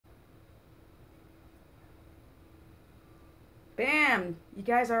Bam! You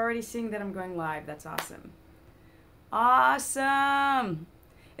guys are already seeing that I'm going live. That's awesome. Awesome!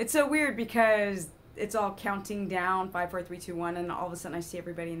 It's so weird because it's all counting down 5, 4, 3, 2, 1, and all of a sudden I see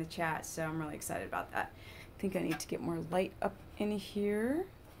everybody in the chat, so I'm really excited about that. I think I need to get more light up in here.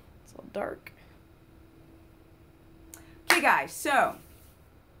 It's all dark. Okay, guys, so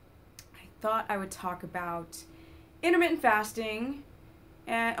I thought I would talk about intermittent fasting,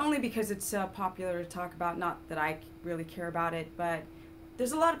 and only because it's popular to talk about, not that I really care about it, but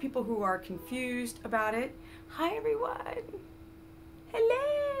there's a lot of people who are confused about it. Hi, everyone.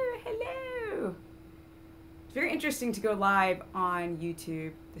 Hello, hello. It's very interesting to go live on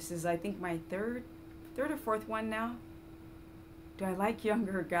YouTube. This is, I think, my third or fourth one now. Do I like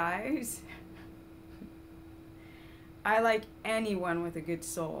younger guys? I like anyone with a good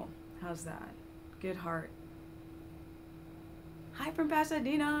soul. How's that? Good heart. Hi from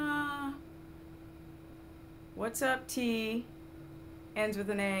Pasadena. What's up, T? Ends with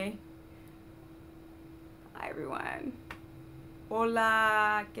an A. Hi, everyone.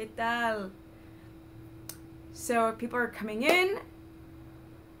 Hola, ¿qué tal? So people are coming in.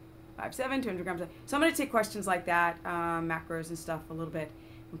 5'7", 200 grams. So I'm going to take questions like that, macros and stuff a little bit.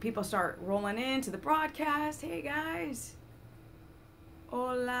 When people start rolling into the broadcast, hey guys.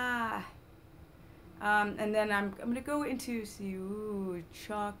 Hola. And then I'm going to go into,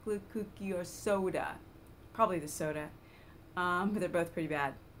 chocolate cookie or soda. Probably the soda. But they're both pretty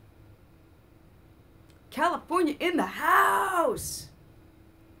bad. California in the house!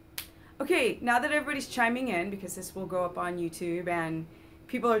 Okay, now that everybody's chiming in, because this will go up on YouTube, and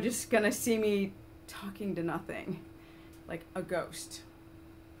people are just going to see me talking to nothing, like a ghost.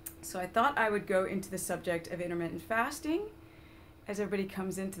 So I thought I would go into the subject of intermittent fasting as everybody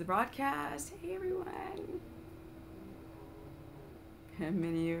comes into the broadcast. Hey, everyone. Many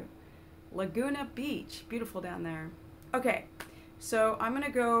of you. Laguna Beach. Beautiful down there. Okay, so I'm going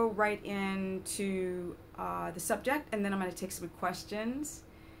to go right into the subject, and then I'm going to take some questions.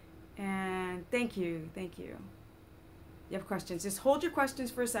 And thank you, thank you. You have questions. Just hold your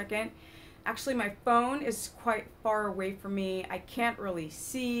questions for a second. Actually, my phone is quite far away from me. I can't really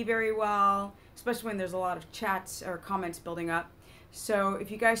see very well, especially when there's a lot of chats or comments building up. So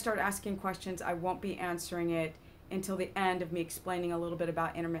if you guys start asking questions, I won't be answering it until the end of me explaining a little bit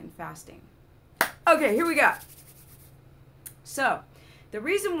about intermittent fasting. Okay, here we go. So the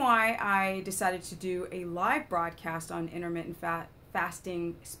reason why I decided to do a live broadcast on intermittent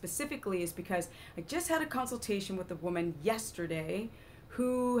fasting specifically is because I just had a consultation with a woman yesterday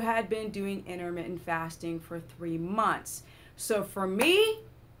who had been doing intermittent fasting for 3 months. So for me,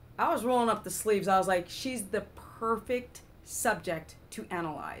 I was rolling up the sleeves. I was like, she's the perfect subject to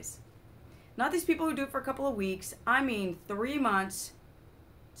analyze. Not these people who do it for a couple of weeks. I mean 3 months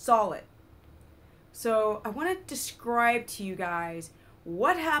solid. So I want to describe to you guys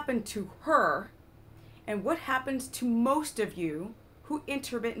what happened to her and what happens to most of you who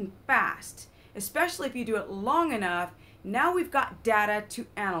intermittent fast, especially if you do it long enough. Now we've got data to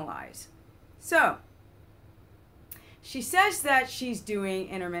analyze. So she says that she's doing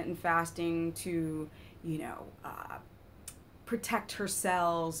intermittent fasting to, protect her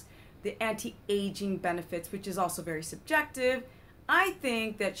cells, the anti-aging benefits, which is also very subjective. I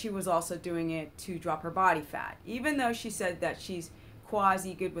think that she was also doing it to drop her body fat. Even though she said that she's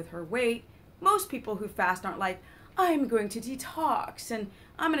quasi good with her weight, most people who fast aren't like, I'm going to detox and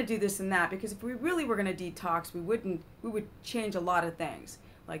I'm going to do this and that, because if we really were going to detox, we would change a lot of things,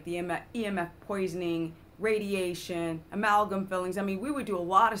 like the EMF poisoning, radiation, amalgam fillings. I mean, we would do a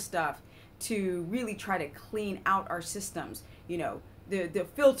lot of stuff to really try to clean out our systems. The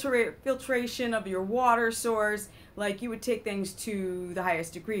filtration of your water source, like you would take things to the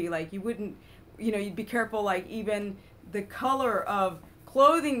highest degree. Like you wouldn't, you'd be careful, like even the color of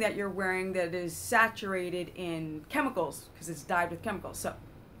clothing that you're wearing that is saturated in chemicals, because it's dyed with chemicals. So,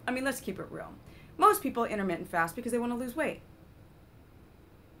 I mean, let's keep it real. Most people intermittent fast because they want to lose weight.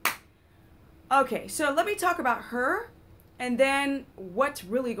 Okay, so let me talk about her and then what's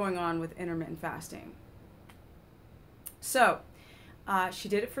really going on with intermittent fasting. So, she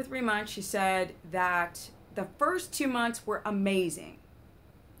did it for 3 months. She said that the first 2 months were amazing.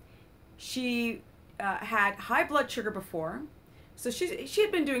 She had high blood sugar before. So she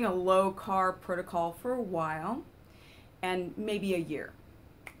had been doing a low carb protocol for a while, and maybe a year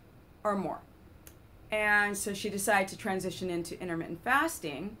or more. And so she decided to transition into intermittent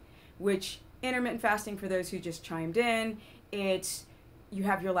fasting, which intermittent fasting, for those who just chimed in, it's you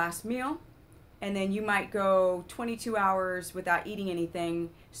have your last meal, and then you might go 22 hours without eating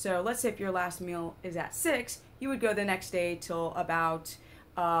anything. So let's say if your last meal is at 6, you would go the next day till about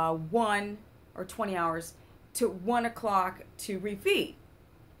 1 or 20 hours to 1 o'clock to refeed.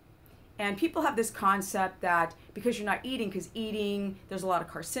 And people have this concept that because you're not eating, because eating, there's a lot of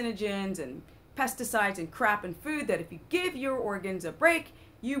carcinogens and pesticides and crap in food, that if you give your organs a break,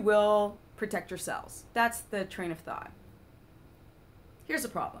 you will protect your cells. That's the train of thought. Here's the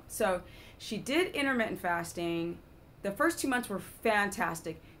problem. So she did intermittent fasting. The first 2 months were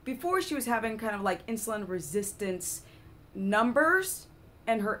fantastic. Before, she was having kind of like insulin resistance numbers,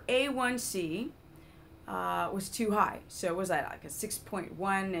 and her A1C was too high. So it was like a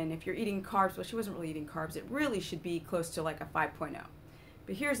 6.1, and if you're eating carbs, well, she wasn't really eating carbs. It really should be close to like a 5.0.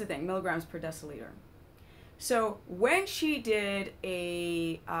 But here's the thing, milligrams per deciliter. So when she did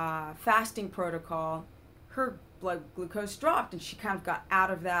a fasting protocol, her blood glucose dropped, and she kind of got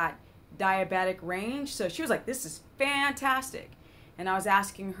out of that diabetic range. So she was like, this is fantastic. And I was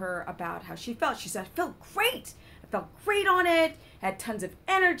asking her about how she felt. She said, I felt great. I felt great on it. I had tons of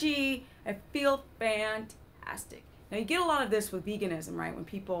energy. I feel fantastic. Now, you get a lot of this with veganism, right? When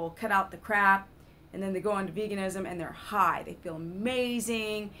people cut out the crap and then they go into veganism and they're high. They feel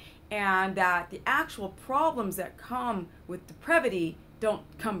amazing. And that the actual problems that come with depravity don't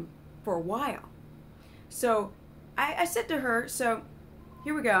come for a while. So I said to her, so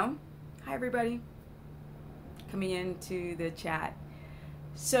here we go. Hi, everybody. Coming into the chat.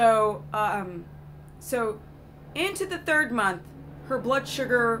 So, so into the 3rd month, her blood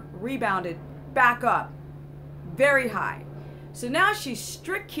sugar rebounded back up, very high. So now she's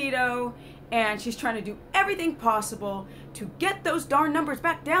strict keto, and she's trying to do everything possible to get those darn numbers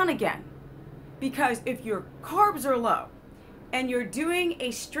back down again. Because if your carbs are low, and you're doing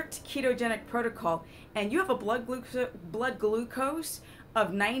a strict ketogenic protocol, and you have a blood glucose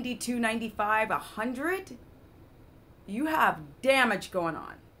of 92, 95, 100, you have damage going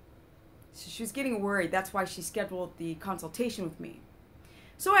on. So she was getting worried. That's why she scheduled the consultation with me.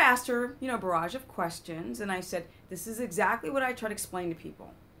 So I asked her, a barrage of questions, and I said, this is exactly what I try to explain to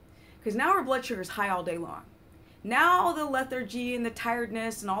people. Because now her blood sugar is high all day long. Now the lethargy and the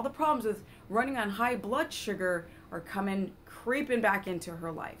tiredness and all the problems with running on high blood sugar are creeping back into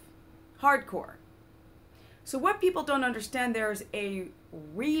her life. Hardcore. So what people don't understand, there's a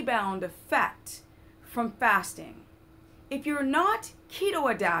rebound effect from fasting. If you're not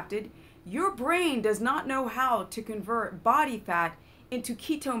keto adapted, your brain does not know how to convert body fat into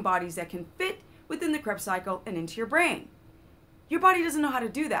ketone bodies that can fit within the Krebs cycle and into your brain. Your body doesn't know how to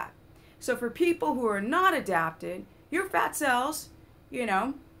do that. So for people who are not adapted, your fat cells,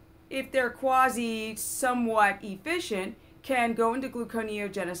 if they're somewhat efficient, can go into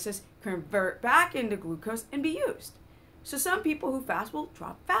gluconeogenesis, convert back into glucose, and be used. So some people who fast will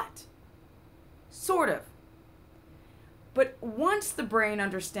drop fat. Sort of. But once the brain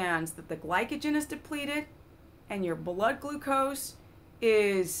understands that the glycogen is depleted and your blood glucose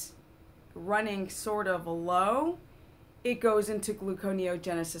is running sort of low, it goes into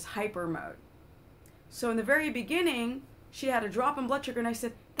gluconeogenesis hyper mode. So in the very beginning, she had a drop in blood sugar, and I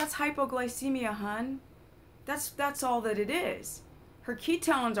said, that's hypoglycemia, hun. That's all that it is. Her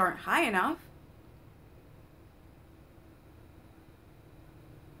ketones aren't high enough.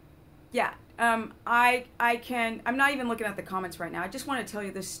 Yeah, I'm not even looking at the comments right now. I just want to tell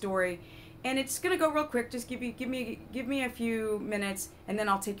you this story, and it's gonna go real quick. Just give me a few minutes, and then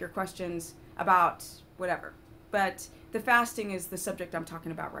I'll take your questions about whatever. But the fasting is the subject I'm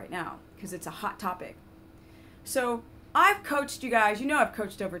talking about right now because it's a hot topic. So I've coached you guys. I've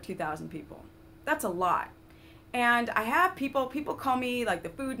coached over 2,000 people. That's a lot. And I have people call me like the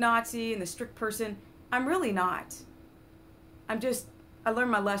food Nazi and the strict person. I'm really not. I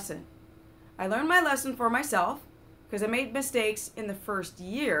learned my lesson. I learned my lesson for myself because I made mistakes in the first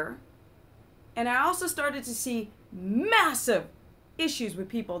year. And I also started to see massive issues with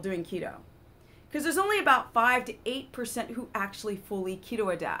people doing keto. Because there's only about 5 to 8% who actually fully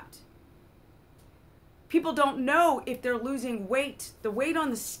keto adapt. People don't know if they're losing weight. The weight on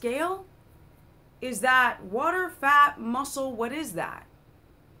the scale, is that water, fat, muscle? What is that?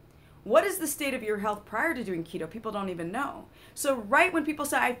 What is the state of your health prior to doing keto? People don't even know. So right when people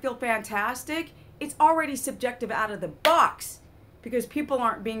say, I feel fantastic, it's already subjective out of the box because people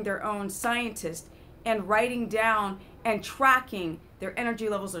aren't being their own scientist and writing down and tracking their energy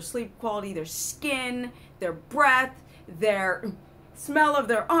levels, their sleep quality, their skin, their breath, their smell of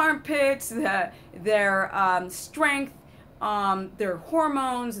their armpits, their strength, their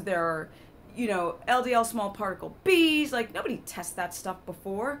hormones, their LDL small particle Bs. Like, nobody tests that stuff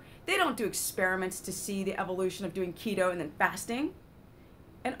before. They don't do experiments to see the evolution of doing keto and then fasting.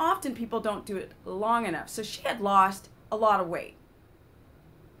 And often people don't do it long enough. So she had lost a lot of weight.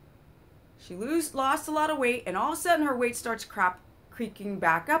 She lost a lot of weight, and all of a sudden her weight starts creaking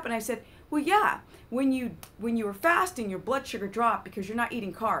back up. And I said, Well, yeah, when you are fasting, your blood sugar drops because you're not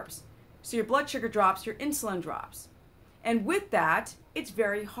eating carbs. So your blood sugar drops, your insulin drops. And with that, it's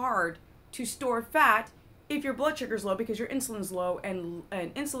very hard to store fat if your blood sugar is low because your insulin is low, and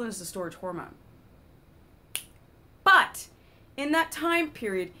insulin is the storage hormone. But in that time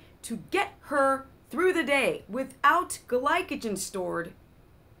period, to get her through the day without glycogen stored,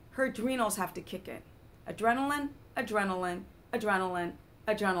 her adrenals have to kick in. Adrenaline, adrenaline, adrenaline,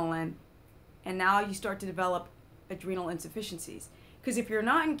 adrenaline. And now you start to develop adrenal insufficiencies. Because if you're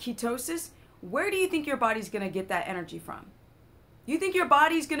not in ketosis, where do you think your body's going to get that energy from? You think your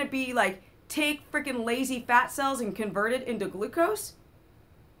body's going to be like, take freaking lazy fat cells and convert it into glucose?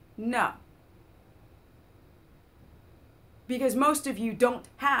 No. Because most of you don't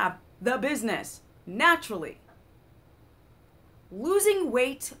have the business naturally. Losing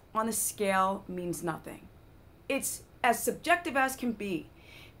weight on a scale means nothing. It's as subjective as can be.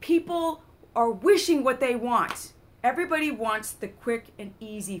 People are wishing what they want. Everybody wants the quick and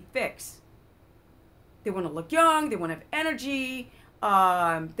easy fix. They want to look young, they want to have energy,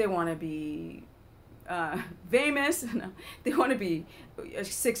 they want to be famous, they want to be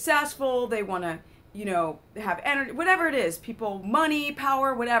successful, they want to, have energy, whatever it is, people, money,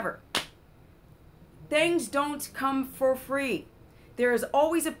 power, whatever. Things don't come for free. There is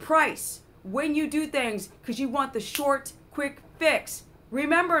always a price when you do things because you want the short, quick fix.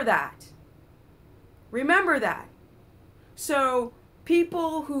 Remember that. Remember that. So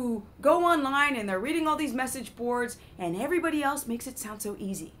people who go online and they're reading all these message boards and everybody else makes it sound so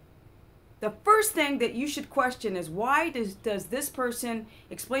easy. The first thing that you should question is, why does this person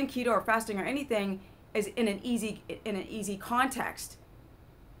explain keto or fasting or anything as in an easy context?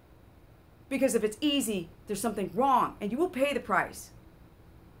 Because if it's easy, there's something wrong and you will pay the price.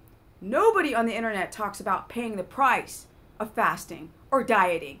 Nobody on the internet talks about paying the price of fasting or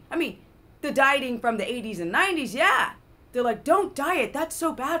dieting. I mean, the dieting from the 80s and 90s, yeah. They're like, don't diet, that's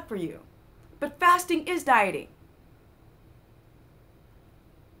so bad for you. But fasting is dieting.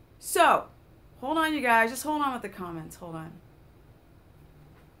 So, hold on you guys, just hold on with the comments, hold on.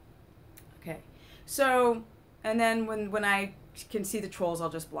 Okay, so, and then when I can see the trolls, I'll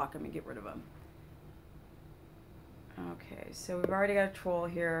just block them and get rid of them. Okay, so we've already got a troll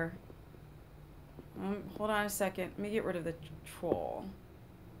here. Hold on a second, let me get rid of the troll.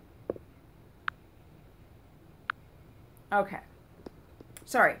 Okay,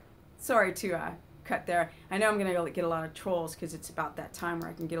 sorry to cut there. I know I'm gonna get a lot of trolls because it's about that time where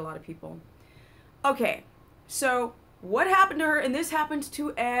I can get a lot of people. Okay, so what happened to her, and this happens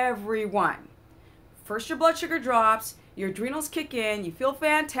to everyone. First your blood sugar drops, your adrenals kick in, you feel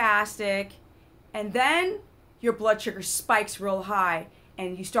fantastic, and then your blood sugar spikes real high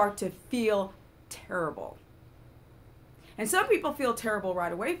and you start to feel terrible. And some people feel terrible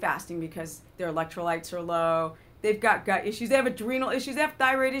right away fasting because their electrolytes are low, they've got gut issues, they have adrenal issues, they have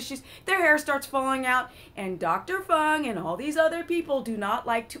thyroid issues, their hair starts falling out, and Dr. Fung and all these other people do not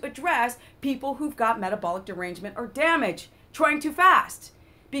like to address people who've got metabolic derangement or damage trying to fast.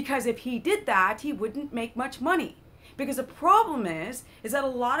 Because if he did that, he wouldn't make much money. Because the problem is that a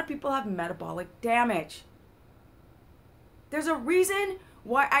lot of people have metabolic damage. There's a reason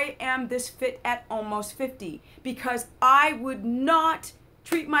why I am this fit at almost 50. Because I would not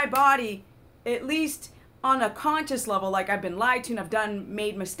treat my body, at least on a conscious level, like I've been lied to and I've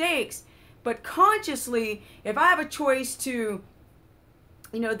made mistakes. But consciously, if I have a choice to,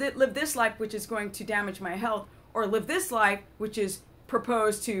 live this life, which is going to damage my health, or live this life, which is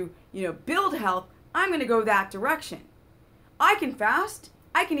proposed to, build health, I'm going to go that direction. I can fast,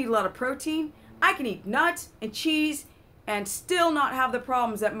 I can eat a lot of protein, I can eat nuts and cheese and still not have the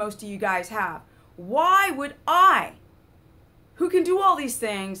problems that most of you guys have. Why would I, who can do all these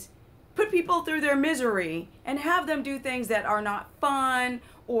things, put people through their misery and have them do things that are not fun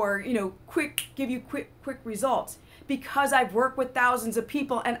or, give you quick results? Because I've worked with thousands of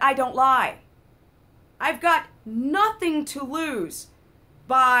people and I don't lie. I've got nothing to lose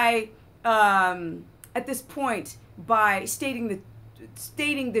by, at this point, by stating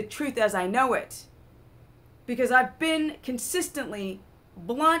the truth as I know it. Because I've been consistently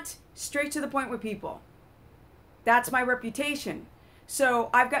blunt, straight to the point with people. That's my reputation. So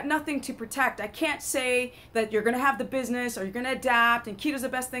I've got nothing to protect. I can't say that you're going to have the business or you're going to adapt and keto's the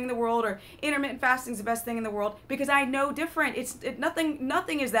best thing in the world or intermittent fasting is the best thing in the world, because I know different.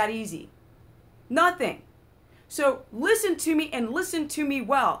 Nothing is that easy. Nothing. So listen to me and listen to me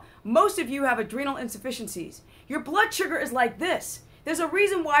well. Most of you have adrenal insufficiencies. Your blood sugar is like this. There's a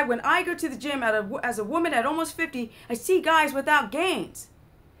reason why when I go to the gym as a woman at almost 50, I see guys without gains.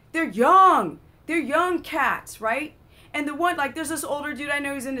 They're young. They're young cats, right? And the one, like, there's this older dude I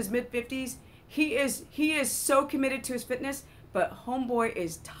know who's in his mid-50s. He is so committed to his fitness, but homeboy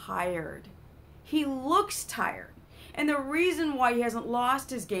is tired. He looks tired. And the reason why he hasn't lost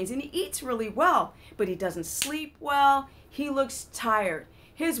his gains, and he eats really well, but he doesn't sleep well, he looks tired.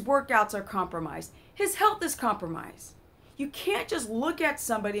 His workouts are compromised. His health is compromised. You can't just look at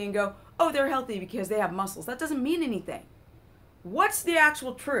somebody and go, oh, they're healthy because they have muscles. That doesn't mean anything. What's the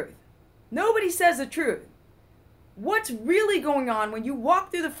actual truth? Nobody says the truth. What's really going on when you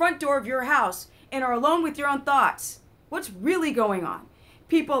walk through the front door of your house and are alone with your own thoughts? What's really going on?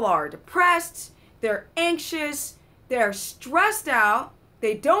 People are depressed, they're anxious, they're stressed out,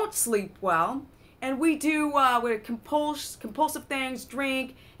 they don't sleep well, and we do compulsive things,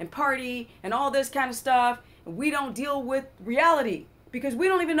 drink and party and all this kind of stuff. And we don't deal with reality because we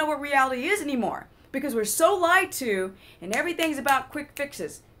don't even know what reality is anymore because we're so lied to and everything's about quick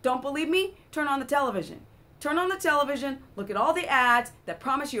fixes. Don't believe me? Turn on the television. Turn on the television, look at all the ads that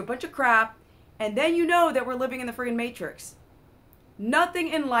promise you a bunch of crap, and then you know that we're living in the friggin' Matrix. Nothing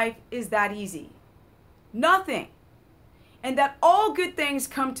in life is that easy. Nothing. And that all good things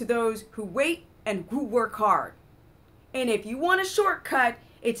come to those who wait and who work hard. And if you want a shortcut,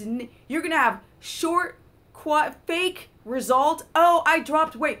 you're going to have fake result. Oh, I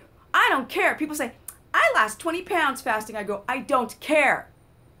dropped weight. I don't care. People say, I lost 20 pounds fasting. I go, I don't care.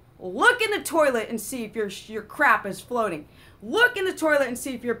 Look in the toilet and see if your crap is floating. Look in the toilet and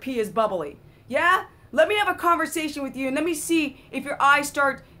see if your pee is bubbly. Yeah? Let me have a conversation with you and let me see if your eyes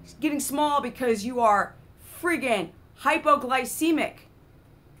start getting small because you are friggin' hypoglycemic.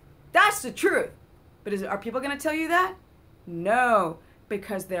 That's the truth. But are people going to tell you that? No,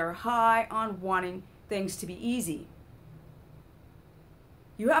 because they're high on wanting things to be easy.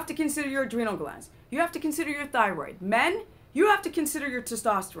 You have to consider your adrenal glands. You have to consider your thyroid. Men, you have to consider your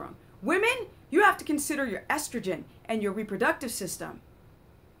testosterone. Women, you have to consider your estrogen and your reproductive system.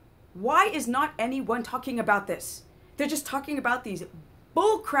 Why is not anyone talking about this? They're just talking about these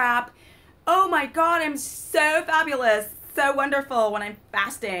bull crap. Oh my God, I'm so fabulous, so wonderful when I'm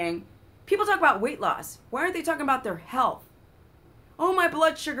fasting. People talk about weight loss. Why aren't they talking about their health? Oh, my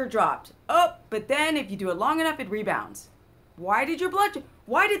blood sugar dropped. Oh, but then if you do it long enough, it rebounds. Why did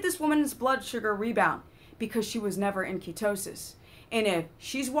this woman's blood sugar rebound? Because she was never in ketosis. And if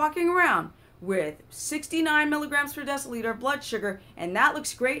she's walking around with 69 milligrams per deciliter of blood sugar, and that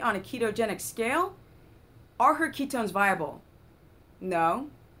looks great on a ketogenic scale, are her ketones viable? No,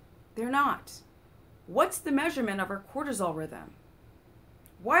 they're not. What's the measurement of her cortisol rhythm?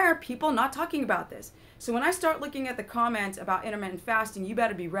 Why are people not talking about this? So when I start looking at the comments about intermittent fasting, you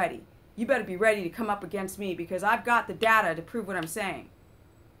better be ready. You better be ready to come up against me because I've got the data to prove what I'm saying.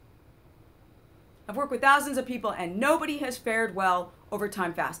 I've worked with thousands of people and nobody has fared well over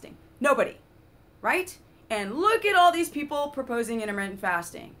time fasting. Nobody, right? And look at all these people proposing intermittent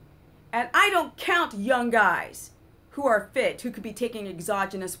fasting. And I don't count young guys who are fit, who could be taking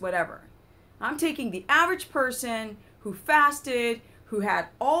exogenous whatever. I'm taking the average person who fasted, who had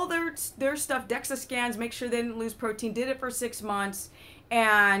all their stuff, DEXA scans, make sure they didn't lose protein, did it for 6 months,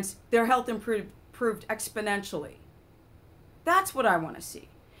 and their health improved exponentially. That's what I want to see.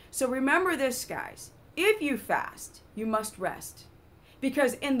 So remember this, guys. If you fast, you must rest.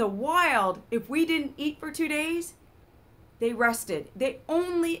 Because in the wild, if we didn't eat for 2 days, they rested. They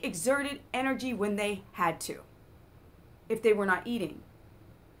only exerted energy when they had to, if they were not eating.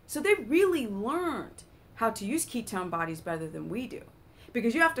 So they really learned how to use ketone bodies better than we do.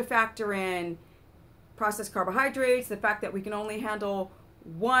 Because you have to factor in processed carbohydrates, the fact that we can only handle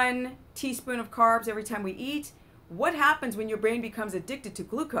 1 teaspoon of carbs every time we eat. What happens when your brain becomes addicted to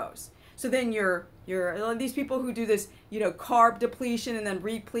glucose? So then these people who do this, carb depletion and then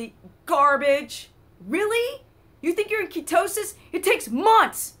replete garbage. Really? You think you're in ketosis? It takes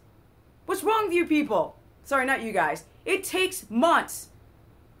months. What's wrong with you people? Sorry, not you guys. It takes months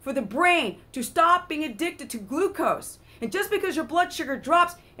for the brain to stop being addicted to glucose. And just because your blood sugar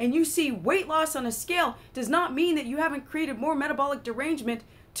drops and you see weight loss on a scale does not mean that you haven't created more metabolic derangement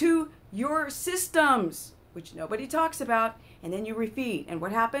to your systems, which nobody talks about. And then you refeed. And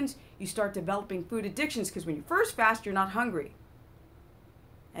what happens? You start developing food addictions because when you first fast, you're not hungry.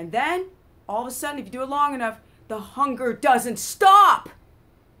 And then all of a sudden, if you do it long enough, the hunger doesn't stop.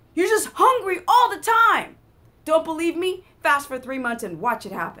 You're just hungry all the time. Don't believe me? Fast for 3 months and watch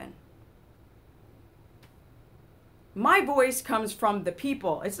it happen. My voice comes from the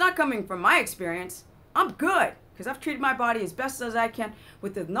people. It's not coming from my experience. I'm good because I've treated my body as best as I can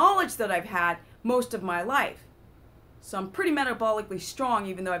with the knowledge that I've had most of my life. So I'm pretty metabolically strong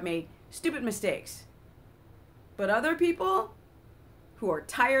even though I've made stupid mistakes. But other people who are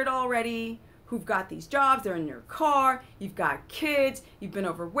tired already, who've got these jobs, they're in your car, you've got kids, you've been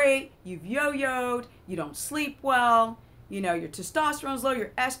overweight, you've yo-yoed, you don't sleep well, you know, your testosterone's low,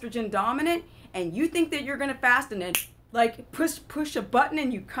 you're estrogen dominant, and you think that you're gonna fast and then like push a button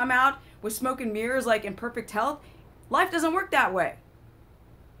and you come out with smoke and mirrors like in perfect health. Life doesn't work that way.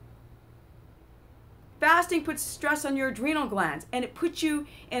 Fasting puts stress on your adrenal glands and it puts you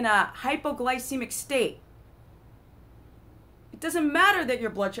in a hypoglycemic state. It doesn't matter that your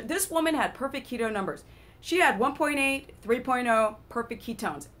blood sugar, this woman had perfect keto numbers. She had 1.8, 3.0 perfect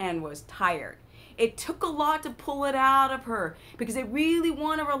ketones and was tired. It took a lot to pull it out of her because they really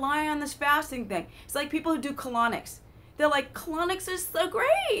want to rely on this fasting thing. It's like people who do colonics. They're like, colonics is so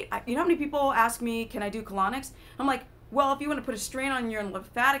great. You know how many people ask me, can I do colonics? I'm like, well, if you want to put a strain on your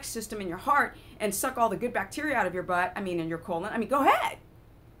lymphatic system in your heart and suck all the good bacteria out of your butt, in your colon, go ahead.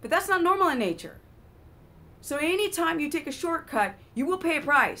 But that's not normal in nature. So anytime you take a shortcut, you will pay a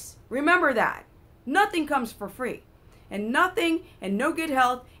price. Remember that. Nothing comes for free. And nothing, and no good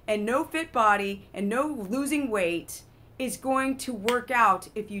health, and no fit body, and no losing weight is going to work out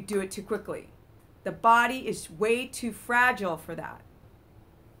if you do it too quickly. The body is way too fragile for that.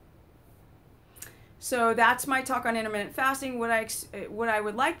 So that's my talk on intermittent fasting. What I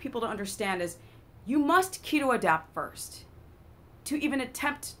would like people to understand is you must keto adapt first to even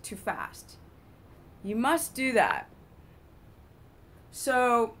attempt to fast. You must do that.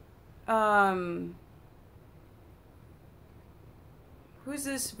 So, who's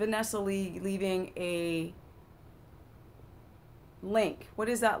this Vanessa Lee leaving a link? What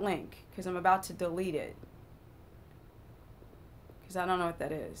is that link? Because I'm about to delete it. Because I don't know what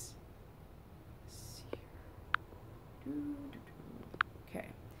that is. Okay.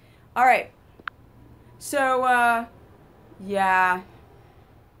 All right. So, yeah.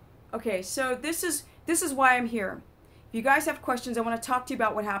 Okay, so this is why I'm here. If you guys have questions, I want to talk to you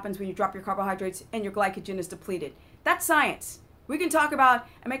about what happens when you drop your carbohydrates and your glycogen is depleted. That's science. We can talk about,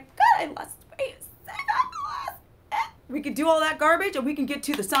 God, I lost weight. We could do all that garbage, or we can get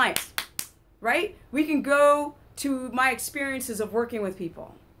to the science, right? We can go to my experiences of working with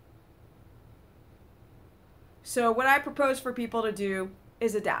people. So what I propose for people to do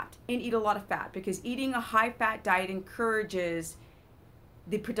is adapt and eat a lot of fat, because eating a high-fat diet encourages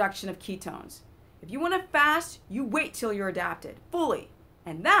the production of ketones. If you want to fast, you wait till you're adapted fully.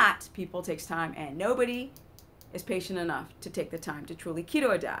 And that, people, takes time, and nobody is patient enough to take the time to truly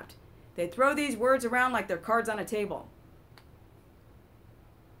keto adapt. They throw these words around like they're cards on a table.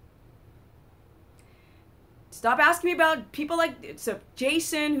 Stop asking me about people like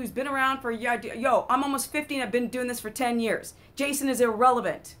Jason, who's been around for a year. Yo, I'm almost 50 and I've been doing this for 10 years. Jason is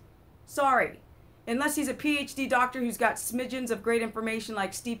irrelevant. Sorry. Unless he's a PhD doctor who's got smidgens of great information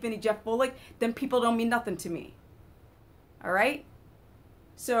like Steve Finney, Jeff Bullock, then people don't mean nothing to me. All right?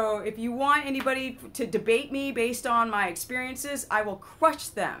 So if you want anybody to debate me based on my experiences, I will crush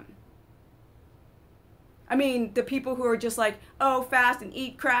them. The people who are just like, oh, fast and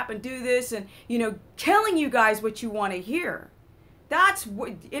eat crap and do this and, telling you guys what you want to hear. That's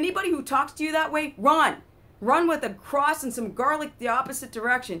what, anybody who talks to you that way, run. Run with a cross and some garlic the opposite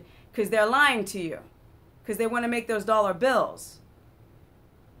direction, because they're lying to you, because they want to make those dollar bills.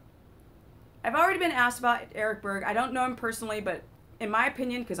 I've already been asked about Eric Berg. I don't know him personally, but in my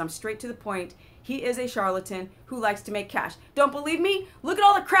opinion, because I'm straight to the point, he is a charlatan who likes to make cash. Don't believe me? Look at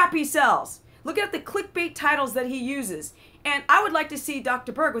all the crap he sells. Look at the clickbait titles that he uses. And I would like to see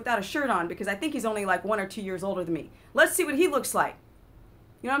Dr. Berg without a shirt on, because I think he's only like 1 or 2 years older than me. Let's see what he looks like.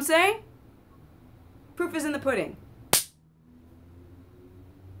 You know what I'm saying? Proof is in the pudding.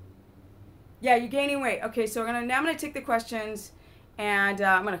 Yeah, you're gaining weight. Okay, so now I'm gonna take the questions, and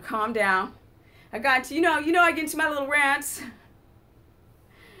I'm gonna calm down. I got to, I get into my little rants.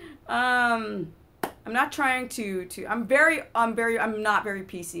 I'm not trying to I'm not very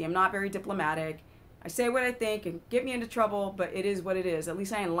PC. I'm not very diplomatic. I say what I think and get me into trouble, but it is what it is. At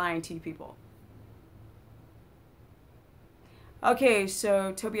least I ain't lying to you people. Okay,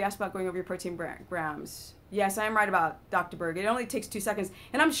 so Toby asked about going over your protein grams. Yes, I am right about Dr. Berg. It only takes 2 seconds.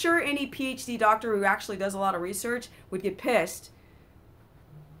 And I'm sure any PhD doctor who actually does a lot of research would get pissed.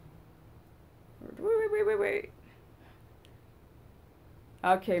 Wait.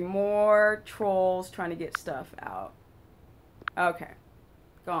 Okay, more trolls trying to get stuff out. Okay,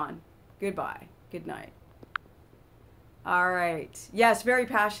 gone. Goodbye. Good night. All right. Yes, very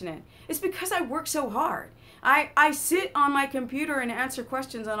passionate. It's because I work so hard. I sit on my computer and answer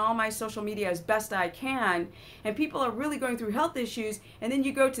questions on all my social media as best I can, and people are really going through health issues, and then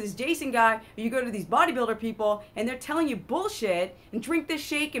you go to this Jason guy, or you go to these bodybuilder people, and they're telling you bullshit, and drink this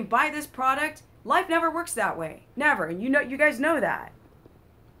shake and buy this product. Life never works that way. Never. And you guys know that.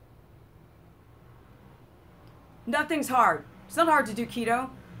 Nothing's hard. It's not hard to do keto.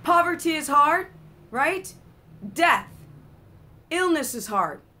 Poverty is hard, right? Death, illness is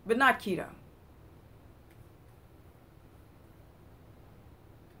hard, but not keto.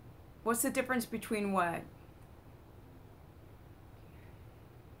 What's the difference between what?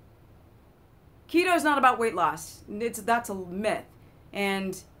 Keto is not about weight loss. That's a myth.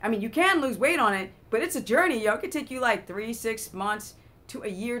 And I mean, you can lose weight on it, but it's a journey, yo. It could take you like 3-6 months to a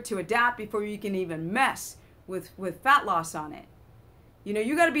year to adapt before you can even mess with fat loss on it. You know,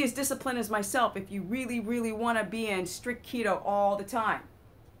 you got to be as disciplined as myself if you really, really want to be in strict keto all the time.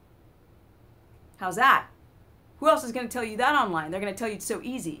 How's that? Who else is going to tell you that online? They're going to tell you it's so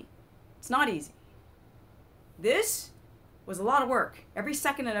easy. It's not easy. This was a lot of work. Every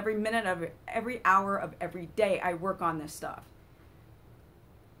second and every minute of every hour of every day, I work on this stuff.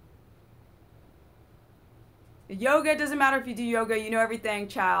 Yoga, doesn't matter if you do yoga, you know everything,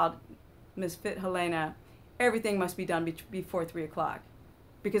 child. Miss Fit Helena, everything must be done before 3 o'clock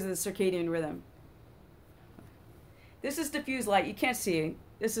because of the circadian rhythm. This is diffuse light. You can't see it.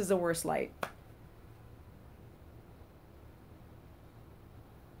 This is the worst light.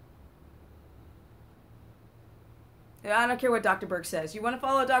 I don't care what Dr. Berg says. You want to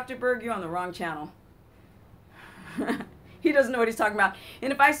follow Dr. Berg, you're on the wrong channel. He doesn't know what he's talking about.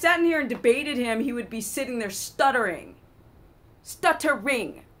 And if I sat in here and debated him, he would be sitting there stuttering.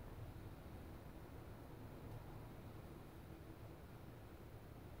 Stuttering.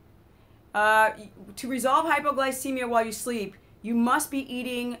 To resolve hypoglycemia while you sleep, you must be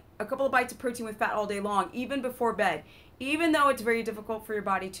eating a couple of bites of protein with fat all day long, even before bed. Even though it's very difficult for your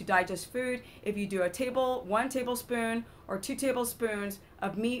body to digest food, if you do 1 tablespoon or 2 tablespoons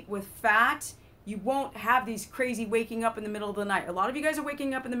of meat with fat, you won't have these crazy waking up in the middle of the night. A lot of you guys are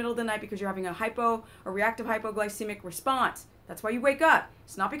waking up in the middle of the night because you're having a reactive hypoglycemic response. That's why you wake up.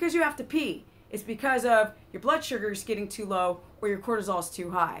 It's not because you have to pee. It's because of your blood sugar is getting too low or your cortisol is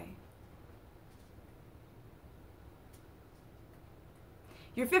too high.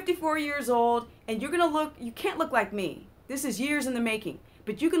 You're 54 years old and you're going to look, you can't look like me. This is years in the making,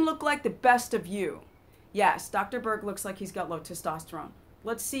 but you can look like the best of you. Yes, Dr. Berg looks like he's got low testosterone.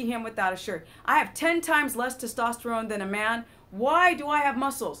 Let's see him without a shirt. I have 10 times less testosterone than a man. Why do I have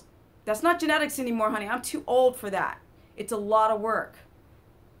muscles? That's not genetics anymore, honey. I'm too old for that. It's a lot of work.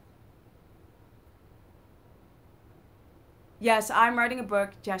 Yes, I'm writing a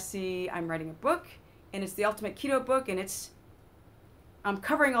book, Jesse. I'm writing a book, and it's the Ultimate Keto book, and I'm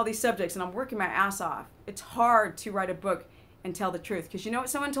covering all these subjects, and I'm working my ass off. It's hard to write a book and tell the truth, because you know what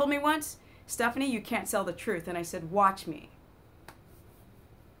someone told me once? Stephanie, you can't sell the truth. And I said, watch me.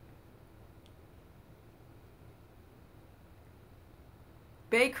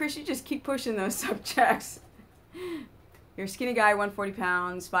 Bae, Chris, you just keep pushing those subjects. You're a skinny guy, 140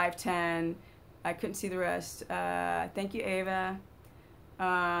 pounds, 5'10". I couldn't see the rest. Thank you, Ava.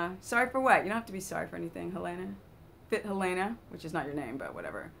 Sorry for what? You don't have to be sorry for anything, Helena. Fit Helena, which is not your name, but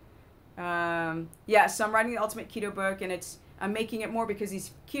whatever. Yeah, so I'm writing the Ultimate Keto book, and I'm making it more because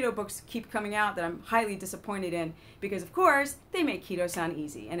these keto books keep coming out that I'm highly disappointed in because, of course, they make keto sound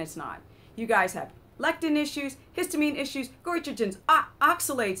easy, and it's not. You guys have lectin issues, histamine issues, goitrogens,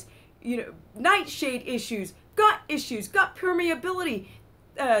 oxalates, nightshade issues, gut permeability,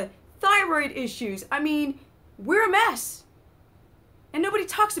 thyroid issues. I mean, we're a mess. And nobody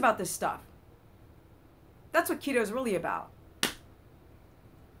talks about this stuff. That's what keto is really about.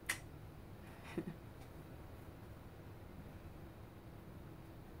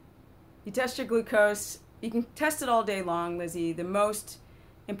 You test your glucose. You can test it all day long, Lizzie. The most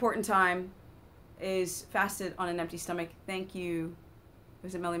important time is fasted on an empty stomach. Thank you.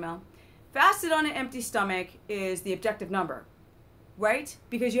 Was it Melly Mel? Fasted on an empty stomach is the objective number, right?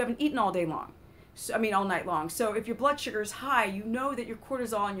 Because you haven't eaten all day long. So, all night long. So if your blood sugar is high, you know that your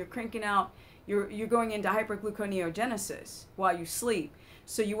cortisol and you're cranking out, you're going into hypergluconeogenesis while you sleep.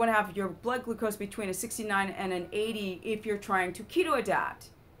 So you want to have your blood glucose between a 69 and an 80 if you're trying to keto adapt.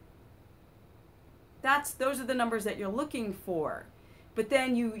 Those are the numbers that you're looking for. But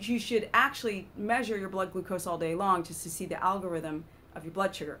then you should actually measure your blood glucose all day long just to see the algorithm of your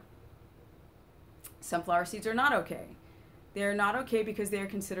blood sugar. Sunflower seeds are not okay. They're not okay because they are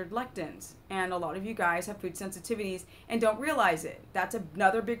considered lectins. And a lot of you guys have food sensitivities and don't realize it. That's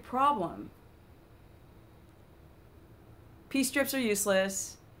another big problem. Pea strips are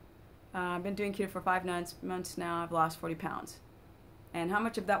useless. I've been doing keto for 5 months now. I've lost 40 pounds. And how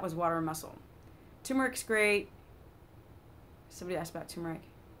much of that was water and muscle? Turmeric's great. Somebody asked about turmeric.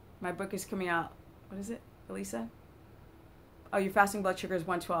 My book is coming out. What is it, Elisa? Oh, your fasting blood sugar is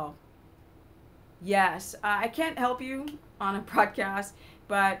 112. Yes, I can't help you on a broadcast,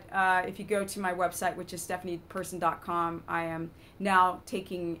 But if you go to my website, which is stephanieperson.com, I am now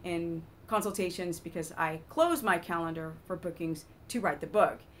taking in consultations because I closed my calendar for bookings to write the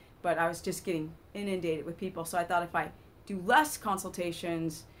book. But I was just getting inundated with people. So I thought if I do less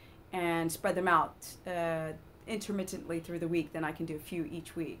consultations and spread them out intermittently through the week, then I can do a few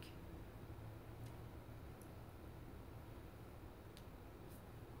each week.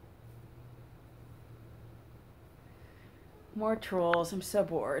 More trolls. I'm so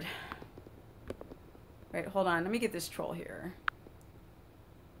bored. Wait, hold on. Let me get this troll here.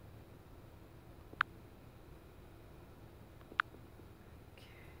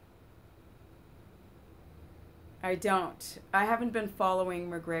 I don't. I haven't been following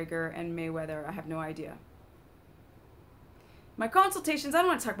McGregor and Mayweather. I have no idea. My consultations, I don't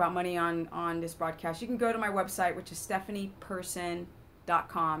want to talk about money on this broadcast. You can go to my website, which is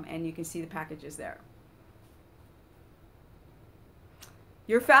stephanieperson.com, and you can see the packages there.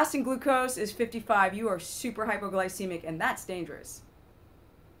 Your fasting glucose is 55. You are super hypoglycemic, and that's dangerous.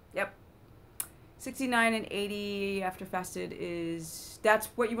 Yep. 69 and 80 after fasted that's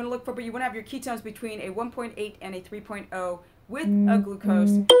what you want to look for, but you want to have your ketones between a 1.8 and a 3.0 with a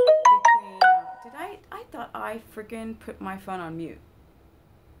glucose between, I thought I freaking put my phone on mute.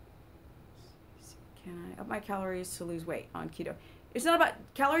 Can I up my calories to lose weight on keto? It's not about,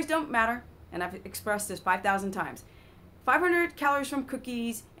 calories don't matter, and I've expressed this 5,000 times. 500 calories from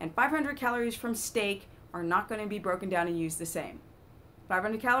cookies and 500 calories from steak are not going to be broken down and used the same.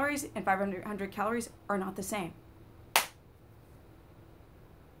 500 calories and 500 calories are not the same.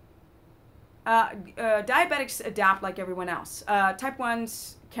 Diabetics adapt like everyone else. Type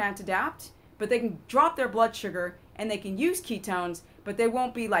 1s can't adapt, but they can drop their blood sugar and they can use ketones, but they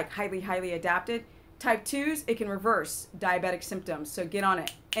won't be like highly adapted. Type 2s, it can reverse diabetic symptoms, so get on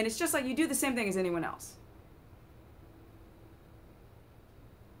it. And it's just like you do the same thing as anyone else.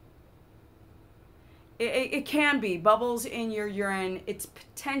 It can be bubbles in your urine. It's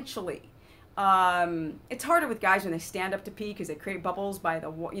potentially, it's harder with guys when they stand up to pee because they create bubbles by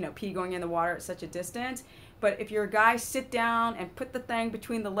the, pee going in the water at such a distance. But if you're a guy, sit down and put the thing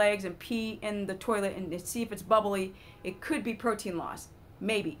between the legs and pee in the toilet and see if it's bubbly. It could be protein loss,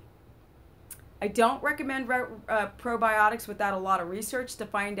 maybe. I don't recommend probiotics without a lot of research to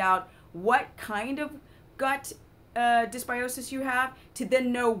find out what kind of gut dysbiosis you have, to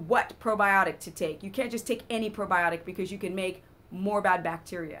then know what probiotic to take. You can't just take any probiotic because you can make more bad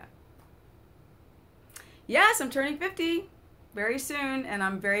bacteria. Yes, I'm turning 50 very soon, and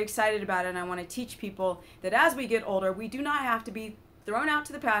I'm very excited about it, and I want to teach people that as we get older, we do not have to be thrown out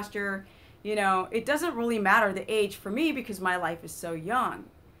to the pasture. You know, it doesn't really matter the age for me because my life is so young.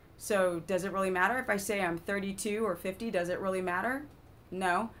 So does it really matter if I say I'm 32 or 50? Does it really matter?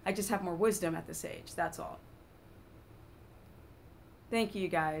 No, I just have more wisdom at this age, that's all. Thank you,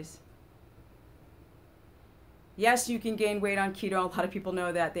 guys. Yes, you can gain weight on keto. A lot of people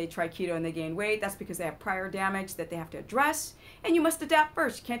know that they try keto and they gain weight. That's because they have prior damage that they have to address. And you must adapt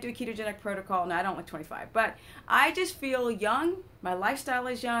first. You can't do a ketogenic protocol. No, I don't look 25. But I just feel young. My lifestyle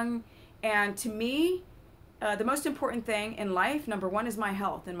is young. And to me, the most important thing in life, number one, is my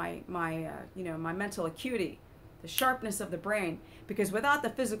health and my mental acuity, the sharpness of the brain. Because without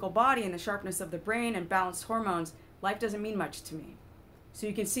the physical body and the sharpness of the brain and balanced hormones, life doesn't mean much to me. So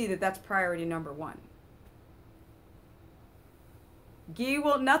you can see that that's priority number one. Ghee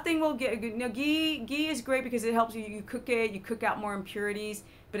will, nothing will get, ghee is great because it helps you, you cook out more impurities,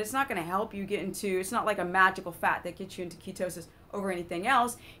 but it's not going to help you get into, it's not like a magical fat that gets you into ketosis over anything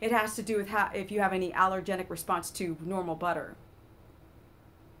else. It has to do with how, if you have any allergenic response to normal butter.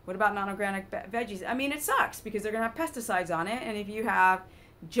 What about non-organic veggies? I mean, it sucks because they're going to have pesticides on it, and if you have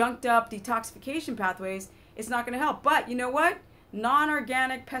junked up detoxification pathways, it's not going to help. But you know what?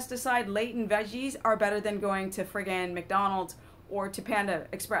 Non-organic pesticide-laden veggies are better than going to friggin' McDonald's or to Panda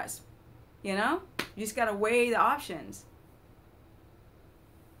Express. You know? You just got to weigh the options.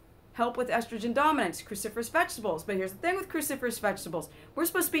 Help with estrogen dominance, cruciferous vegetables. But here's the thing with cruciferous vegetables. We're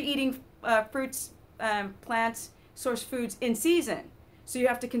supposed to be eating fruits, plants, source foods in season. So you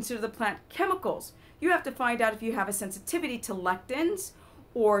have to consider the plant chemicals. You have to find out if you have a sensitivity to lectins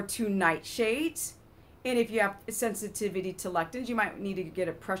or to nightshades. And if you have a sensitivity to lectins, you might need to get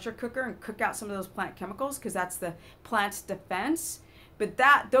a pressure cooker and cook out some of those plant chemicals because that's the plant's defense. But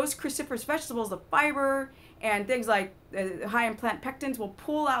those cruciferous vegetables, the fiber and things like high in plant pectins will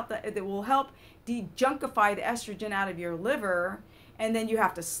pull out that will help dejunkify the estrogen out of your liver. And then you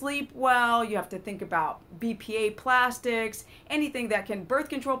have to sleep well. You have to think about BPA plastics, anything that can, birth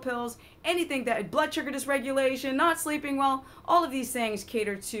control pills, anything that, blood sugar dysregulation, not sleeping well. All of these things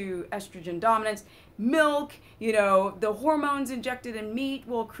cater to estrogen dominance. milk, you know, the hormones injected in meat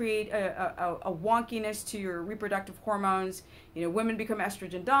will create a wonkiness to your reproductive hormones. You know, women become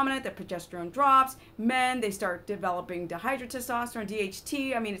estrogen dominant, their progesterone drops. Men, they start developing dihydrotestosterone,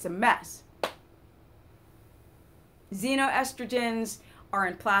 DHT. I mean, it's a mess. Xenoestrogens are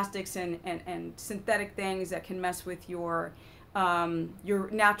in plastics and synthetic things that can mess with your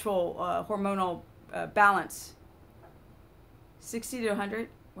natural hormonal balance. 60 to 100,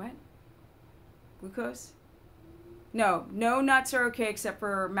 what? Glucose? No nuts are okay except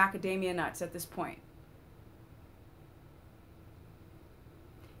for macadamia nuts at this point.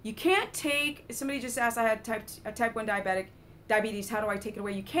 You can't take, somebody just asked, I had type 1 diabetes, how do I take it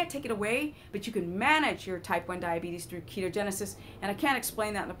away? You can't take it away, but you can manage your type 1 diabetes through ketogenesis, and I can't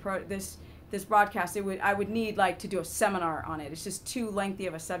explain that in this broadcast. I would need like to do a seminar on it. It's just too lengthy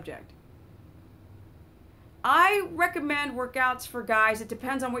of a subject. I recommend workouts for guys. It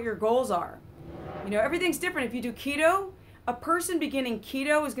depends on what your goals are. You know, everything's different. If you do keto, a person beginning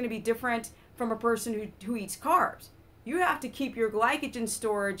keto is going to be different from a person who eats carbs. You have to keep your glycogen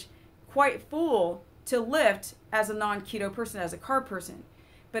storage quite full to lift as a non-keto person, as a carb person.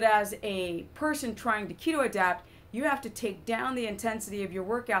 But as a person trying to keto adapt, you have to take down the intensity of your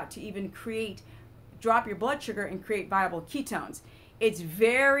workout to even drop your blood sugar and create viable ketones. It's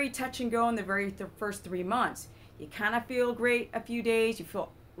very touch and go in the first 3 months. You kind of feel great a few days. You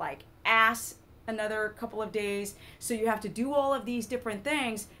feel like ass another couple of days. So you have to do all of these different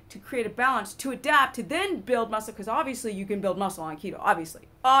things to create a balance, to adapt, to then build muscle, because obviously you can build muscle on keto.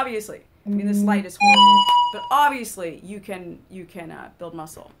 Obviously. I mean, this light is horrible, but obviously you can build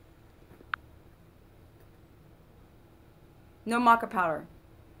muscle. No maca powder.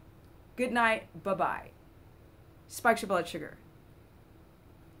 Good night. Bye-bye. Spikes your blood sugar.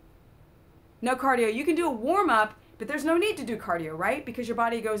 No cardio. You can do a warm-up, but there's no need to do cardio, right? Because your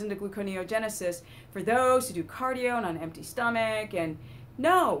body goes into gluconeogenesis for those who do cardio and on an empty stomach. And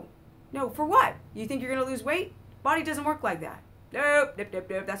no, for what? You think you're going to lose weight? Body doesn't work like that. Nope.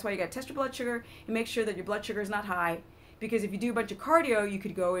 That's why you got to test your blood sugar and make sure that your blood sugar is not high. Because if you do a bunch of cardio, you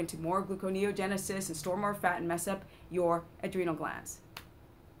could go into more gluconeogenesis and store more fat and mess up your adrenal glands.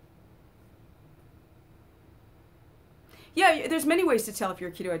 Yeah, there's many ways to tell if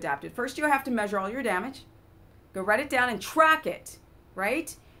you're keto adapted. First, you have to measure all your damage. Go write it down and track it,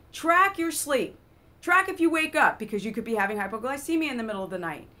 right? Track your sleep. Track if you wake up, because you could be having hypoglycemia in the middle of the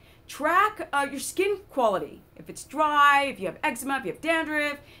night. Track your skin quality. If it's dry, if you have eczema, if you have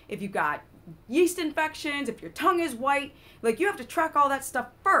dandruff, if you've got yeast infections, if your tongue is white, like you have to track all that stuff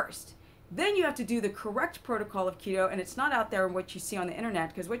first. Then you have to do the correct protocol of keto, and it's not out there in what you see on the internet,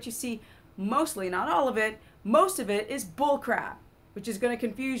 because what you see mostly, not all of it, most of it is bullcrap, which is going to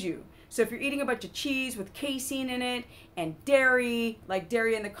confuse you. So if you're eating a bunch of cheese with casein in it and dairy, like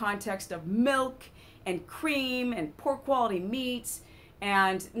dairy in the context of milk and cream and poor quality meats,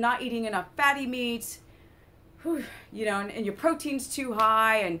 and not eating enough fatty meats, you know, and your protein's too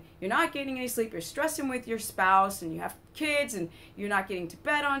high and you're not getting any sleep, you're stressing with your spouse and you have kids and you're not getting to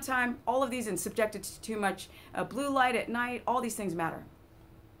bed on time, all of these, and subjected to too much blue light at night, all these things matter.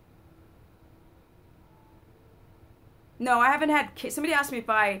 No, I haven't had, somebody asked me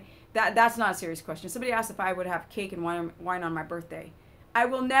if that's not a serious question. Somebody asked if I would have cake and wine on my birthday. I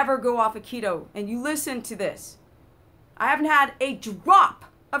will never go off of keto, and you listen to this. I haven't had a drop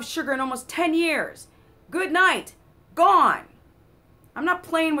of sugar in almost 10 years. Good night. Gone. I'm not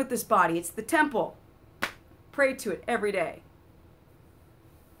playing with this body. It's the temple. Pray to it every day.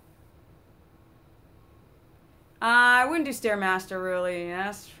 I wouldn't do Stairmaster, really.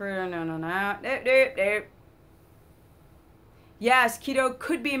 That's for, no. Nope. Yes, keto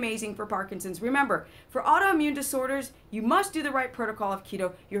could be amazing for Parkinson's. Remember, for autoimmune disorders, you must do the right protocol of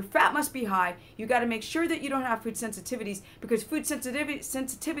keto. Your fat must be high. You got to make sure that you don't have food sensitivities, because food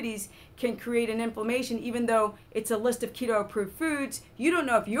sensitivities can create an inflammation. Even though it's a list of keto-approved foods, you don't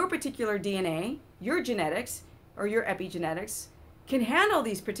know if your particular DNA, your genetics, or your epigenetics can handle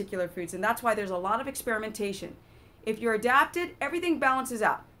these particular foods, and that's why there's a lot of experimentation. If you're adapted, everything balances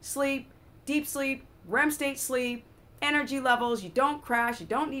out. Sleep, deep sleep, REM state sleep, energy levels, you don't crash, you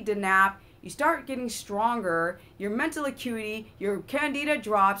don't need to nap, you start getting stronger, your mental acuity, your candida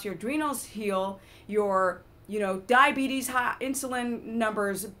drops, your adrenals heal, your diabetes, high insulin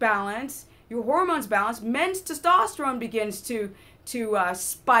numbers balance, your hormones balance, men's testosterone begins to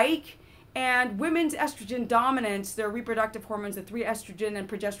spike, and women's estrogen dominance, their reproductive hormones, the 3 estrogen and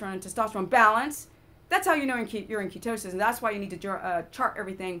progesterone and testosterone balance. That's how you know you're in ketosis, and that's why you need to chart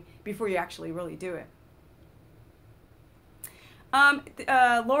everything before you actually really do it.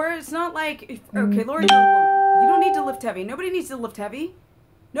 Laura, it's not like, okay, Laura, you're a woman. You don't need to lift heavy. Nobody needs to lift heavy.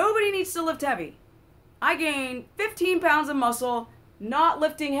 Nobody needs to lift heavy. I gained 15 pounds of muscle not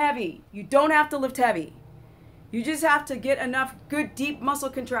lifting heavy. You don't have to lift heavy. You just have to get enough good deep muscle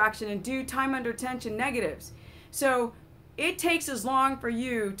contraction and do time under tension negatives. So it takes as long for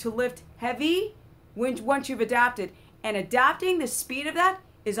you to lift heavy once you've adapted. And adapting, the speed of that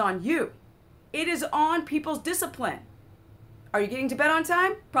is on you. It is on people's discipline. Are you getting to bed on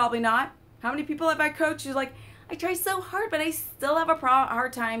time? Probably not. How many people have I coached who's like, I try so hard, but I still have a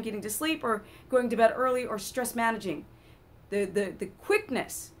hard time getting to sleep or going to bed early or stress managing. The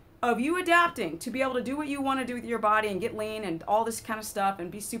quickness of you adapting to be able to do what you want to do with your body and get lean and all this kind of stuff and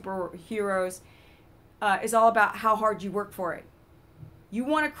be superheroes is all about how hard you work for it. You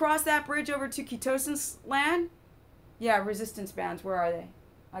want to cross that bridge over to ketosis land? Yeah, resistance bands. Where are they?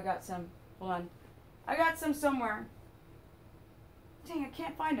 I got some. Hold on. I got some somewhere. Dang, I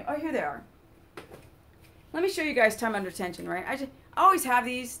can't find it. Oh, here they are. Let me show you guys time under tension, right? I always have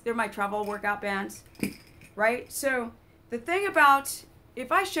these. They're my travel workout bands, right? So the thing about,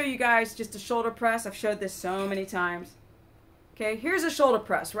 if I show you guys just a shoulder press, I've showed this so many times. Okay, here's a shoulder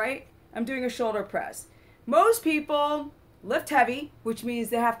press, right? I'm doing a shoulder press. Most people lift heavy, which means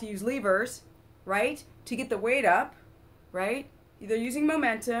they have to use levers, right? To get the weight up, right? They're using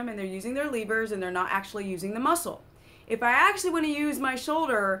momentum and they're using their levers and they're not actually using the muscle. If I actually want to use my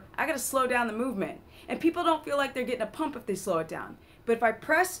shoulder, I got to slow down the movement. And people don't feel like they're getting a pump if they slow it down. But if I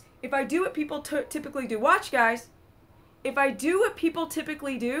press, if I do what people typically do, watch guys, if I do what people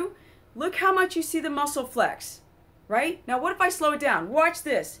typically do, look how much you see the muscle flex, right? Now what if I slow it down? Watch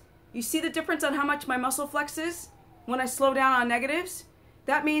this. You see the difference on how much my muscle flexes when I slow down on negatives?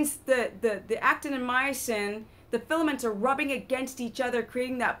 That means the actin and myosin, the filaments are rubbing against each other,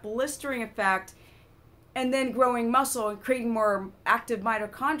 creating that blistering effect, and then growing muscle and creating more active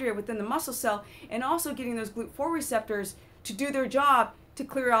mitochondria within the muscle cell, and also getting those GLUT4 receptors to do their job to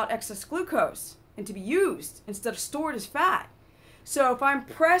clear out excess glucose and to be used instead of stored as fat. So if I'm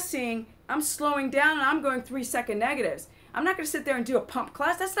pressing, I'm slowing down and I'm going 3-second negatives. I'm not going to sit there and do a pump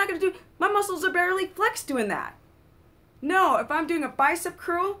class. That's not going to do, my muscles are barely flexed doing that. No, if I'm doing a bicep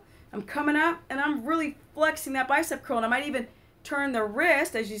curl, I'm coming up and I'm really flexing that bicep curl, and I might even turn the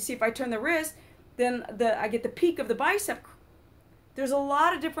wrist. As you see, if I turn the wrist, then I get the peak of the bicep. There's a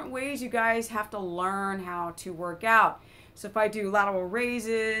lot of different ways you guys have to learn how to work out. So if I do lateral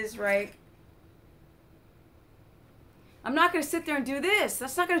raises, right? I'm not going to sit there and do this.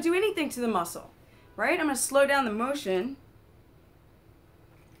 That's not going to do anything to the muscle, right? I'm going to slow down the motion.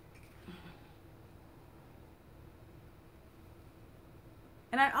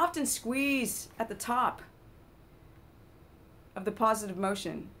 And I often squeeze at the top of the positive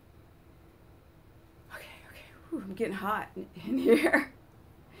motion. Okay. Whew, I'm getting hot in here.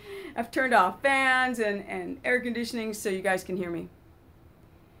 I've turned off fans and air conditioning so you guys can hear me.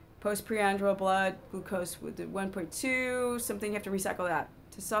 Postprandial blood glucose with the 1.2, something you have to recycle that.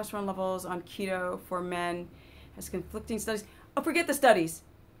 Testosterone levels on keto for men has conflicting studies. Oh, forget the studies.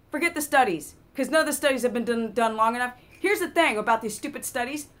 Forget the studies, because none of the studies have been done long enough. Here's the thing about these stupid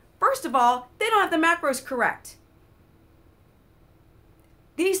studies. First of all, they don't have the macros correct.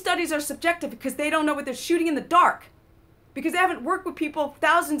 These studies are subjective because they don't know what they're shooting in the dark. Because they haven't worked with people,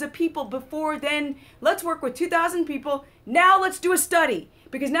 thousands of people before then. Let's work with 2,000 people. Now let's do a study.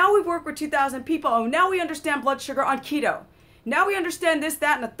 Because now we've worked with 2,000 people. Oh, now we understand blood sugar on keto. Now we understand this,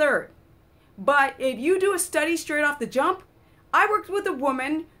 that, and a third. But if you do a study straight off the jump, I worked with a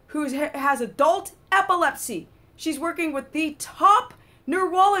woman who has adult epilepsy. She's working with the top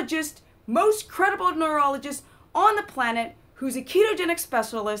neurologist, most credible neurologist on the planet, who's a ketogenic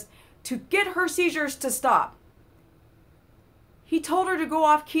specialist, to get her seizures to stop. He told her to go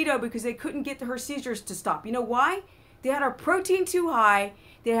off keto because they couldn't get her seizures to stop. You know why? They had her protein too high,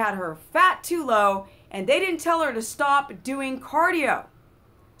 they had her fat too low, and they didn't tell her to stop doing cardio.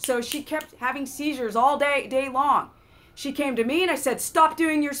 So she kept having seizures all day long. She came to me and I said, stop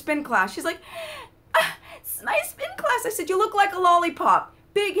doing your spin class. She's like, it's my spin class. I said, you look like a lollipop.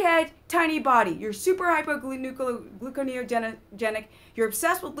 Big head, tiny body. You're super hypogluconiogenic. You're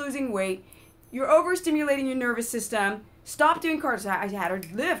obsessed with losing weight. You're overstimulating your nervous system. Stop doing cardio. I had her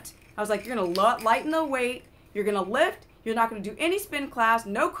lift. I was like, you're going to lighten the weight. You're going to lift. You're not going to do any spin class,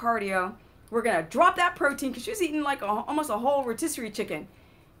 no cardio. We're going to drop that protein, because she was eating like almost a whole rotisserie chicken.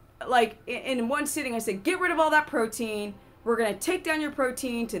 Like in one sitting, I said, get rid of all that protein. We're going to take down your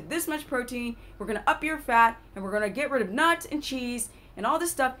protein to this much protein. We're going to up your fat, and we're going to get rid of nuts and cheese and all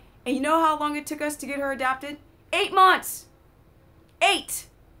this stuff. And you know how long it took us to get her adapted? 8 months. 8.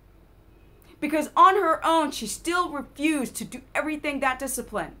 Because on her own, she still refused to do everything that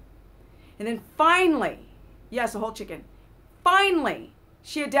discipline. And then finally, yes, a whole chicken. Finally,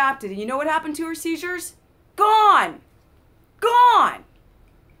 She adapted. And you know what happened to her seizures? Gone. Gone.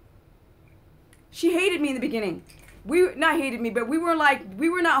 She hated me in the beginning. Not hated me, but we were not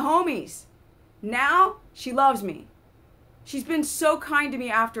homies. Now she loves me. She's been so kind to me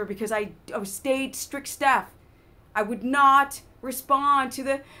after because I stayed strict Steph. I would not respond to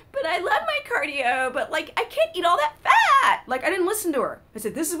but I love my cardio, but like I can't eat all that fat. Like I didn't listen to her. I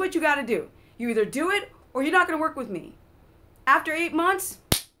said, this is what you got to do. You either do it or you're not going to work with me. After 8 months,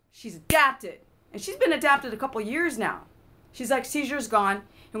 she's adapted. And she's been adapted a couple years now. She's like, seizures gone.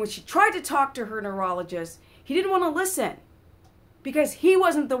 And when she tried to talk to her neurologist, he didn't want to listen because he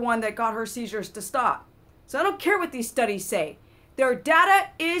wasn't the one that got her seizures to stop. So I don't care what these studies say. Their data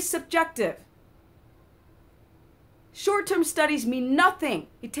is subjective. Short-term studies mean nothing.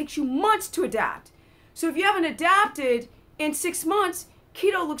 It takes you months to adapt. So if you haven't adapted in 6 months,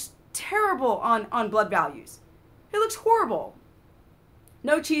 keto looks terrible on blood values. It looks horrible.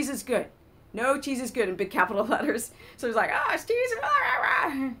 No cheese is good. No cheese is good in big capital letters. So it's like, it's cheese. Rah, rah,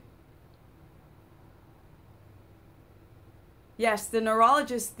 rah. Yes, the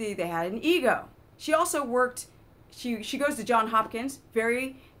neurologist, they had an ego. She also worked, she goes to Johns Hopkins,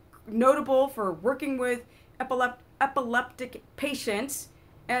 very notable for working with epileptic patients.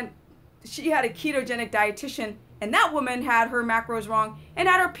 And she had a ketogenic dietitian. And that woman had her macros wrong and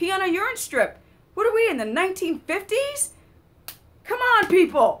had her pee on a urine strip. What are we in the 1950s? Come on,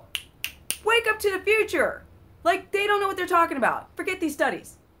 people. Wake up to the future. Like, they don't know what they're talking about. Forget these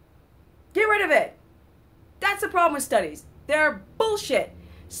studies. Get rid of it. That's the problem with studies. They're bullshit.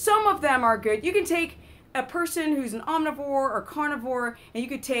 Some of them are good. You can take a person who's an omnivore or carnivore, and you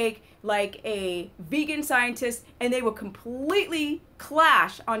could take like a vegan scientist, and they will completely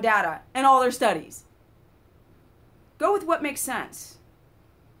clash on data and all their studies. Go with what makes sense.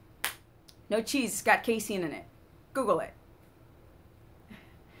 No cheese, it's got casein in it. Google it.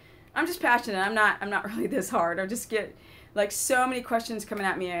 I'm just passionate. I'm not really this hard. I just get like so many questions coming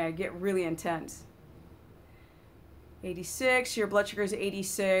at me. I get really intense. 86, your blood sugar is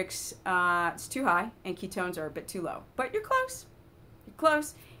 86. It's too high, and ketones are a bit too low. But you're close. You're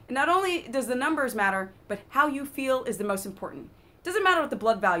close. And not only does the numbers matter, but how you feel is the most important. It doesn't matter what the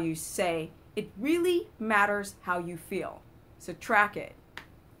blood values say. It really matters how you feel. So track it.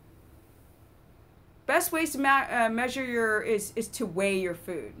 Best ways to measure is to weigh your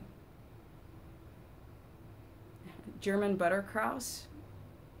food. German butterkraus.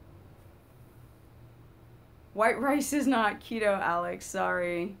 White rice is not keto, Alex.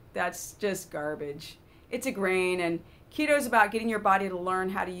 Sorry. That's just garbage. It's a grain, and keto is about getting your body to learn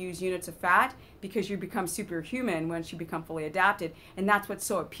how to use units of fat because you become superhuman once you become fully adapted. And that's what's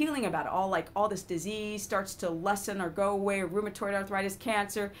so appealing about it. All this disease starts to lessen or go away. Rheumatoid arthritis,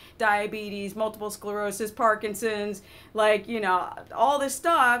 cancer, diabetes, multiple sclerosis, Parkinson's, all this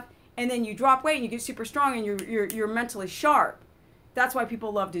stuff. And then you drop weight and you get super strong and you're mentally sharp. That's why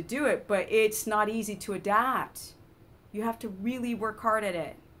people love to do it, but it's not easy to adapt. You have to really work hard at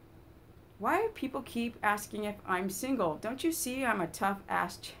it. Why do people keep asking if I'm single? Don't you see I'm a tough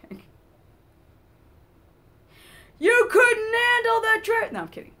ass chick? You couldn't handle the truth. No, I'm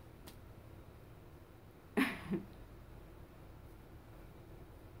kidding.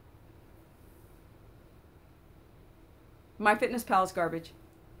 MyFitnessPal is garbage.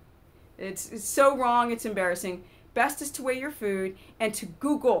 It's so wrong, it's embarrassing. Best is to weigh your food and to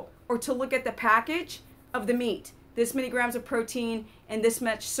Google or to look at the package of the meat. This many grams of protein and this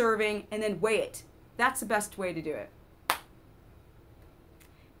much serving, and then weigh it. That's the best way to do it.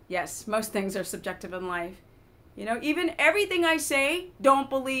 Yes, most things are subjective in life. Even everything I say, don't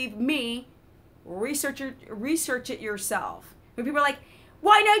believe me. Research it yourself. When people are like,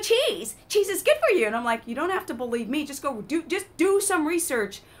 why no cheese? Cheese is good for you. And I'm like, you don't have to believe me. Just do some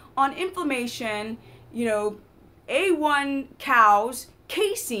research on inflammation, A1 cows,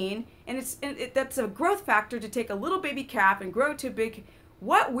 casein, and that's a growth factor to take a little baby calf and grow it to big.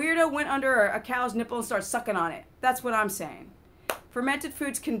 What weirdo went under a cow's nipple and started sucking on it? That's what I'm saying. Fermented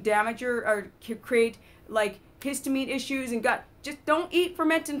foods can damage or can create like histamine issues and gut. Just don't eat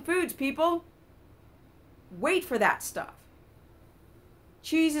fermented foods, people. Wait for that stuff.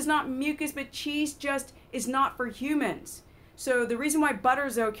 Cheese is not mucus, but cheese just is not for humans. So the reason why butter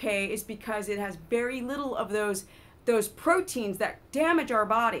is okay is because it has very little of those proteins that damage our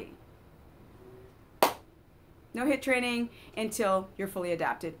body. No HIIT training until you're fully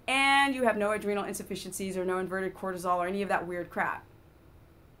adapted. And you have no adrenal insufficiencies or no inverted cortisol or any of that weird crap.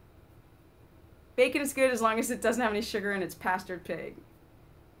 Bacon is good as long as it doesn't have any sugar and it's pastured pig.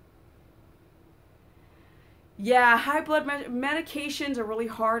 Yeah, high blood medications are really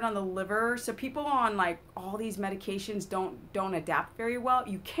hard on the liver. So people on like all these medications don't adapt very well.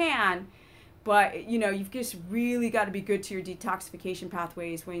 You can, but you know, you've just really got to be good to your detoxification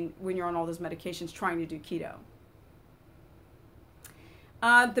pathways when you're on all those medications trying to do keto.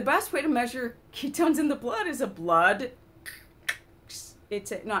 The best way to measure ketones in the blood is a blood.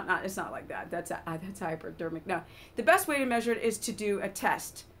 It's not like that. That's hypodermic. No, the best way to measure it is to do a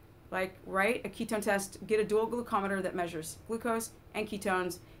test. Like, right, a ketone test, get a dual glucometer that measures glucose and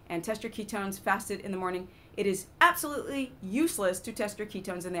ketones and test your ketones fasted in the morning. It is absolutely useless to test your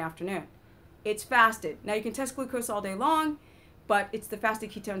ketones in the afternoon. It's fasted. Now you can test glucose all day long, but it's the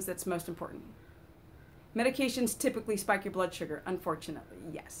fasted ketones that's most important. Medications typically spike your blood sugar, unfortunately,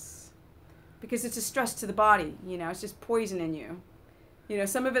 yes. Because it's a stress to the body, you know, it's just poison in you. You know,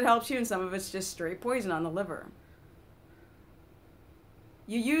 some of it helps you and some of it's just straight poison on the liver.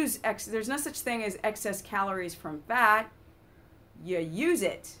 You use, there's no such thing as excess calories from fat. You use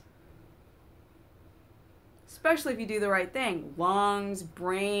it. Especially if you do the right thing. Lungs,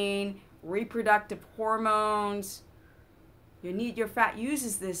 brain, reproductive hormones. Your fat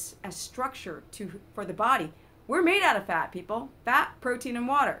uses this as structure for the body. We're made out of fat, people. Fat, protein, and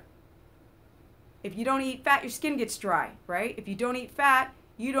water. If you don't eat fat, your skin gets dry, right? If you don't eat fat,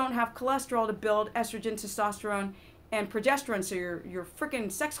 you don't have cholesterol to build estrogen, testosterone, and progesterone, so your freaking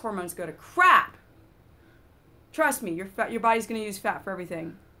sex hormones go to crap. Trust me, your body's going to use fat for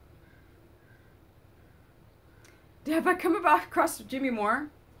everything. Have I come across Jimmy Moore?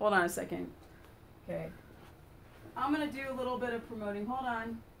 Hold on a second. Okay. I'm going to do a little bit of promoting. Hold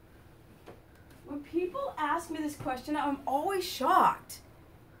on. When people ask me this question, I'm always shocked.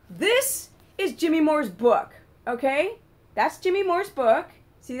 This is Jimmy Moore's book, okay? That's Jimmy Moore's book.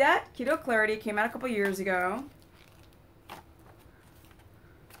 See that? Keto Clarity came out a couple years ago.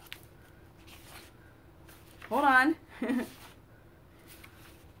 Hold on.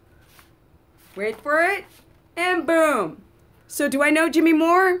 Wait for it. And boom. So do I know Jimmy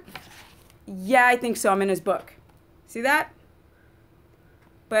Moore? Yeah, I think so. I'm in his book. See that?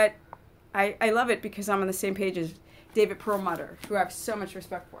 But I love it because I'm on the same page as David Perlmutter, who I have so much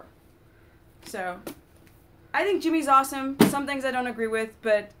respect for. So I think Jimmy's awesome. Some things I don't agree with,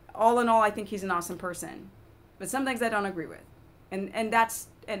 but all in all, I think he's an awesome person. But some things I don't agree with. And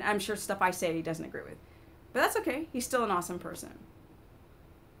I'm sure stuff I say he doesn't agree with. But that's okay. He's still an awesome person.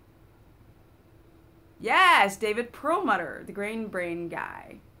 Yes, David Perlmutter, the Grain Brain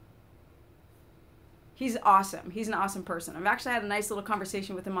guy. He's awesome. He's an awesome person. I've actually had a nice little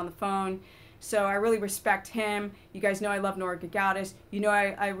conversation with him on the phone. So I really respect him. You guys know I love Nora Gagaudis. You know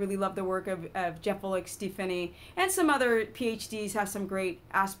I really love the work of Jeff Volek, Steve Finney, and some other PhDs have some great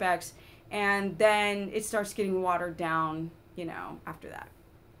aspects. And then it starts getting watered down, you know, after that.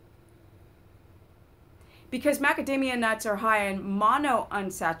 Because macadamia nuts are high in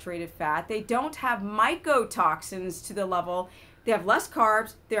monounsaturated fat, they don't have mycotoxins to the level. They have less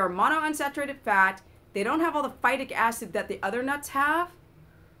carbs. They are monounsaturated fat. They don't have all the phytic acid that the other nuts have.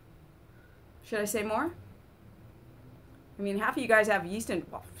 Should I say more? I mean, half of you guys have yeast,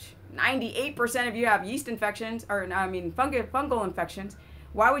 well, 98% of you have yeast infections, or I mean, fungal infections.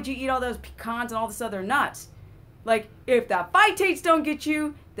 Why would you eat all those pecans and all this other nuts? Like, if the phytates don't get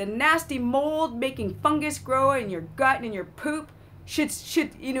you, the nasty mold making fungus grow in your gut and in your poop should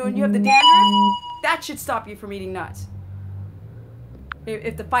you know, and you have the dandruff, that should stop you from eating nuts.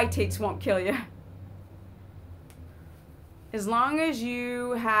 If the phytates won't kill you. As long as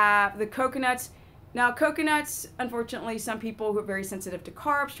you have the coconuts. Now, coconuts, unfortunately, some people who are very sensitive to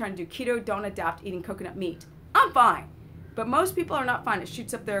carbs, trying to do keto, don't adapt eating coconut meat. I'm fine. But most people are not fine. It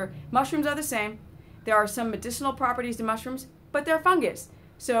shoots up their... Mushrooms are the same. There are some medicinal properties to mushrooms, but they're fungus.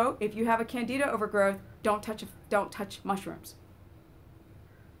 So if you have a candida overgrowth, don't touch mushrooms.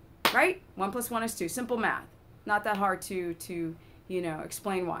 Right? 1 + 1 is 2. Simple math. Not that hard to you know,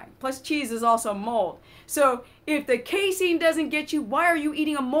 explain why. Plus cheese is also mold. So if the casein doesn't get you, why are you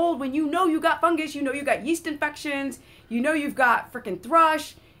eating a mold when you know you got fungus, you know you got yeast infections, you know you've got freaking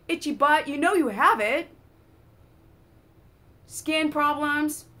thrush, itchy butt, you know you have it. Skin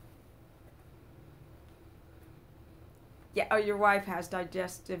problems. Yeah, oh, your wife has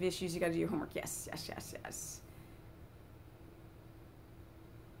digestive issues, you gotta do your homework. Yes, yes, yes, yes.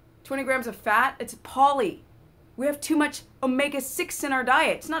 20 grams of fat, it's poly. We have too much omega-6 in our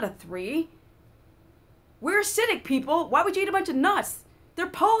diet. It's not a 3. We're acidic, people. Why would you eat a bunch of nuts? They're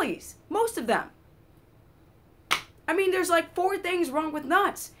polys, most of them. I mean, there's like 4 things wrong with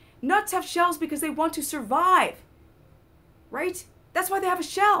nuts. Nuts have shells because they want to survive, right? That's why they have a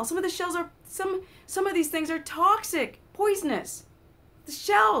shell. Some of the shells are, some of these things are toxic, poisonous. The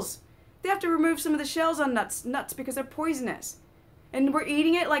shells. They have to remove some of the shells on nuts because they're poisonous. And we're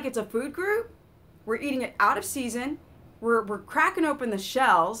eating it like it's a food group. We're eating it out of season. We're cracking open the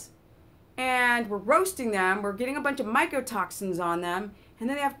shells and we're roasting them. We're getting a bunch of mycotoxins on them. And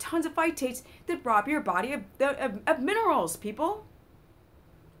then they have tons of phytates that rob your body of minerals, people.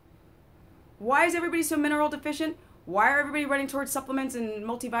 Why is everybody so mineral deficient? Why are everybody running towards supplements and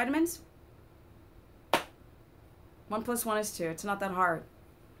multivitamins? 1 + 1 is 2. It's not that hard.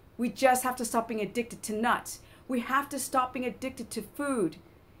 We just have to stop being addicted to nuts. We have to stop being addicted to food.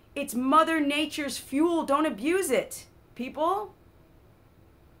 It's Mother Nature's fuel. Don't abuse it, people.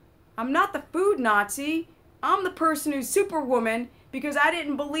 I'm not the food Nazi. I'm the person who's superwoman because I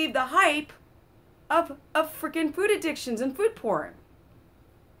didn't believe the hype of freaking food addictions and food porn.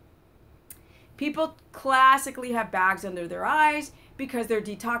 People classically have bags under their eyes because their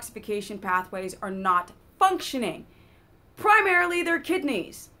detoxification pathways are not functioning. Primarily their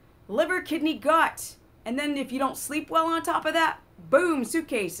kidneys, liver, kidney, gut. And then if you don't sleep well on top of that, boom,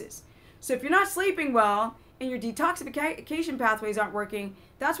 suitcases. So if you're not sleeping well and your detoxification pathways aren't working,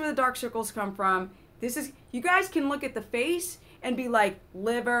 that's where the dark circles come from. You guys can look at the face and be like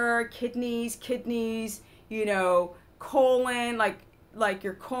liver, kidneys, you know, colon, like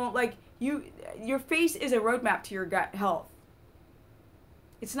your colon, like your face is a roadmap to your gut health.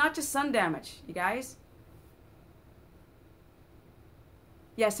 It's not just sun damage, you guys.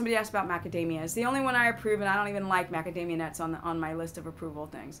 Yeah, somebody asked about macadamia. It's the only one I approve, and I don't even like macadamia nuts on my list of approval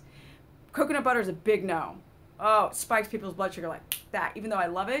things. Coconut butter is a big no. Oh, it spikes people's blood sugar like that. Even though I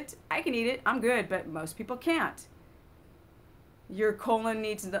love it, I can eat it. I'm good, but most people can't. Your colon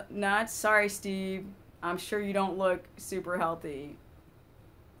needs nuts. Sorry, Steve. I'm sure you don't look super healthy.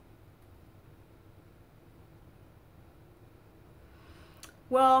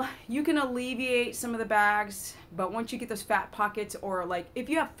 Well, you can alleviate some of the bags, but once you get those fat pockets, or like if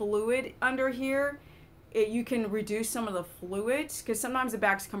you have fluid under here, you can reduce some of the fluids because sometimes the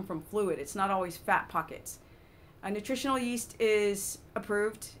bags come from fluid. It's not always fat pockets. Nutritional yeast is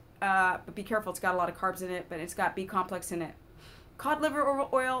approved, but be careful. It's got a lot of carbs in it, but it's got B complex in it. Cod liver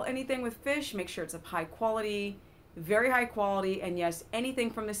oil, anything with fish, make sure it's of high quality, very high quality, and yes, anything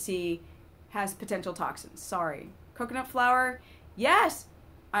from the sea has potential toxins. Sorry. Coconut flour, yes.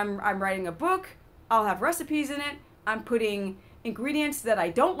 I'm writing a book. I'll have recipes in it. I'm putting ingredients that I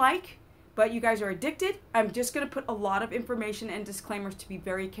don't like, but you guys are addicted. I'm just going to put a lot of information and disclaimers to be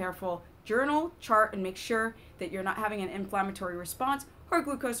very careful. Journal, chart, and make sure that you're not having an inflammatory response or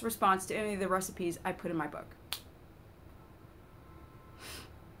glucose response to any of the recipes I put in my book.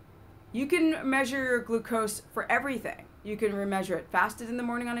 You can measure your glucose for everything. You can measure it fasted in the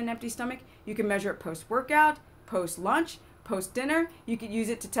morning on an empty stomach. You can measure it post-workout, post-lunch, post-dinner. You could use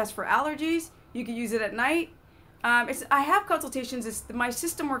it to test for allergies. You could use it at night. I have consultations. My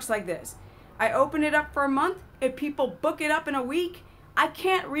system works like this. I open it up for a month. If people book it up in a week, I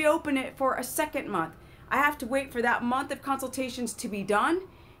can't reopen it for a second month. I have to wait for that month of consultations to be done,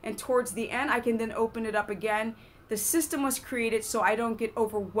 and towards the end, I can then open it up again. The system was created so I don't get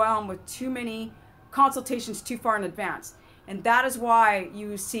overwhelmed with too many consultations too far in advance. And that is why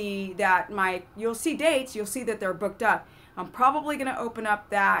you see that you'll see dates, you'll see that they're booked up. I'm probably going to open up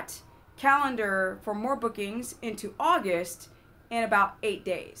that calendar for more bookings into August in about 8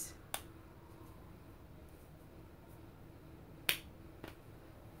 days.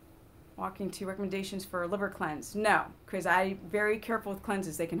 Walking to recommendations for liver cleanse. No, because I'm very careful with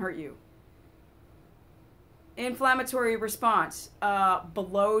cleanses. They can hurt you. Inflammatory response.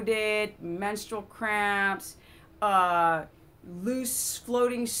 Bloated, menstrual cramps, loose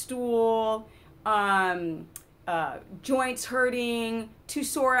floating stool, joints hurting, too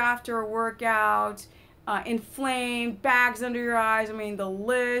sore after a workout, inflamed, bags under your eyes. I mean, the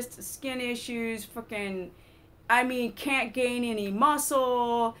list, skin issues, can't gain any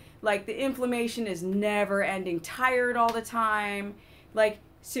muscle. Like, the inflammation is never ending, tired all the time. Like,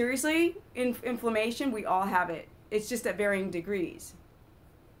 seriously, inflammation, we all have it. It's just at varying degrees.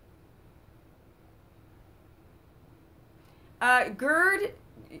 GERD,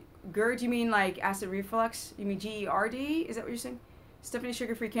 you mean like acid reflux? You mean GERD? Is that what you're saying? Stephanie,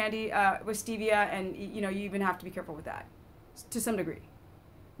 sugar-free candy with stevia, and you even have to be careful with that to some degree.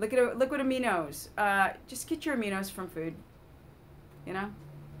 Liquid aminos. Just get your aminos from food.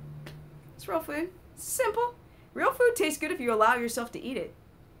 It's real food. It's simple. Real food tastes good if you allow yourself to eat it.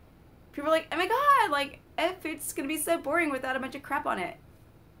 People are like, oh my god, like, food's gonna be so boring without a bunch of crap on it.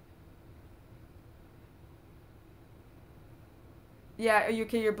 Yeah,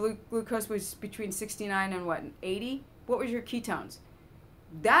 your glucose was between 69 and what, 80? What was your ketones?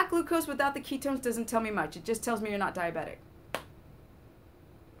 That glucose without the ketones doesn't tell me much. It just tells me you're not diabetic.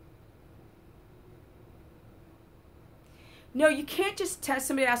 No, you can't just test.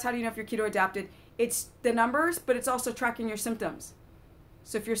 Somebody asks, how do you know if you're keto adapted? It's the numbers, but it's also tracking your symptoms.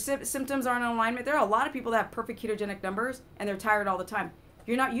 So if your symptoms aren't in alignment, there are a lot of people that have perfect ketogenic numbers and they're tired all the time.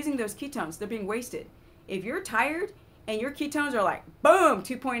 You're not using those ketones. They're being wasted. If you're tired and your ketones are like, boom,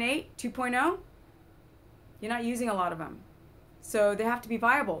 2.8, 2.0, you're not using a lot of them. So they have to be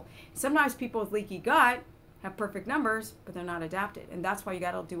viable. Sometimes people with leaky gut have perfect numbers, but they're not adapted. And that's why you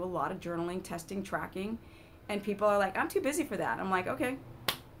got to do a lot of journaling, testing, tracking. And people are like, I'm too busy for that. I'm like, okay,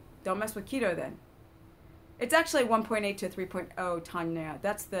 don't mess with keto then. It's actually 1.8 to 3.0 Tanya.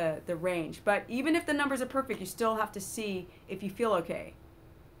 That's the range. But even if the numbers are perfect, you still have to see if you feel okay.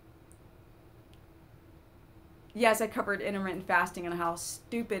 Yes, I covered intermittent fasting and how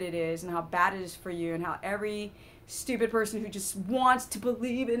stupid it is and how bad it is for you and how every stupid person who just wants to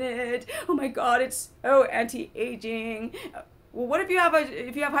believe in it, oh my God, it's so anti-aging. Well, what if you have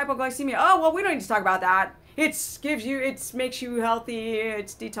hypoglycemia? Oh, well, we don't need to talk about that. It makes you healthy.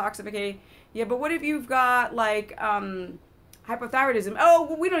 It's detoxification. Yeah, but what if you've got like hypothyroidism? Oh,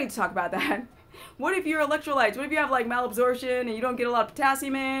 well, we don't need to talk about that. What if your electrolytes? What if you have like malabsorption and you don't get a lot of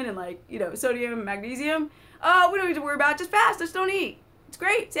potassium in and like, sodium and magnesium? Oh, we don't need to worry about it. Just fast. Just don't eat. It's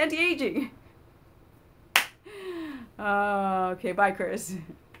great. It's anti-aging. Okay, bye, Chris.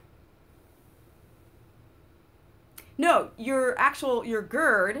 No, your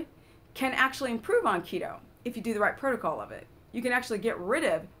GERD can actually improve on keto if you do the right protocol of it. You can actually get rid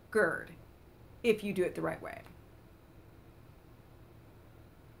of GERD if you do it the right way.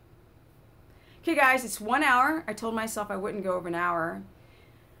 Okay, guys, it's 1 hour. I told myself I wouldn't go over an hour.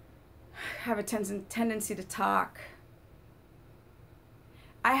 I have a tendency to talk.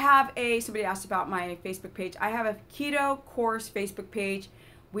 I have somebody asked about my Facebook page. I have a keto course Facebook page.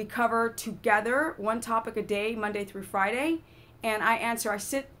 We cover together one topic a day, Monday through Friday. And I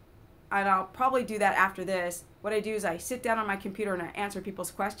sit, and I'll probably do that after this. What I do is I sit down on my computer and I answer people's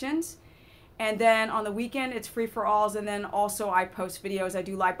questions. And then on the weekend, it's free for alls. And then also I post videos. I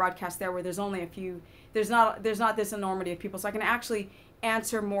do live broadcasts there where there's only a few, there's not this enormity of people. So I can actually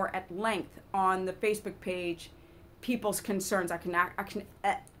answer more at length on the Facebook page people's concerns. I can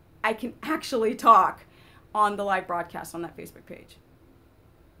actually talk on the live broadcast on that Facebook page.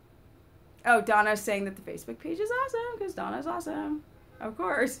 Oh, Donna's saying that the Facebook page is awesome because Donna's awesome. Of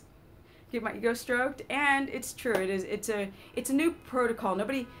course. Get my ego stroked. And it's true. It's a new protocol.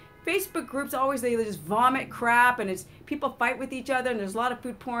 Facebook groups they just vomit crap and people fight with each other and there's a lot of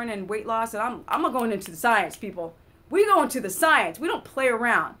food porn and weight loss and I'm not going into the science, people. We go into the science. We don't play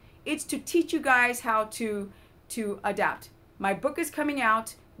around. It's to teach you guys how to adapt. My book is coming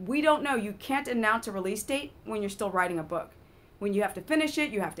out. We don't know. You can't announce a release date when you're still writing a book. When you have to finish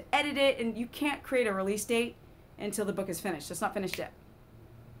it, you have to edit it, and you can't create a release date until the book is finished. It's not finished yet.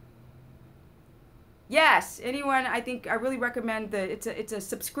 Yes, anyone, I really recommend it's a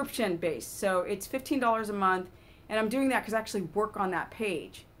subscription base. So it's $15 a month, and I'm doing that because I actually work on that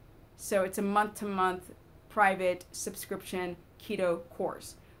page. So it's a month-to-month private subscription keto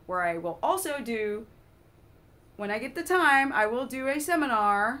course where I will also do, when I get the time, I will do a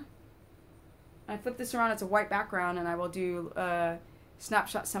seminar. I flip this around, it's a white background, and I will do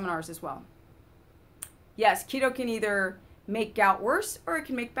snapshot seminars as well. Yes, keto can either make gout worse or it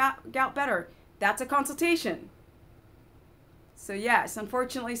can make gout better. That's a consultation. So yes,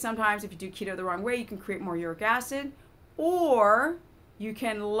 unfortunately, sometimes if you do keto the wrong way, you can create more uric acid, or you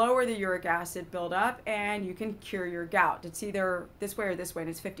can lower the uric acid buildup and you can cure your gout. It's either this way or this way,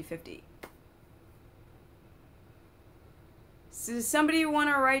 and it's 50-50. So does somebody want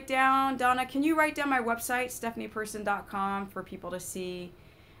to write down, Donna, can you write down my website, stephanieperson.com, for people to see?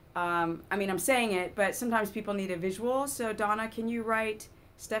 I'm saying it, but sometimes people need a visual. So Donna, can you write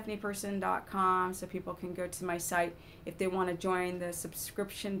stephanieperson.com so people can go to my site if they want to join the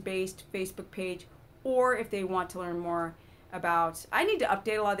subscription-based Facebook page, or if they want to learn more about, I need to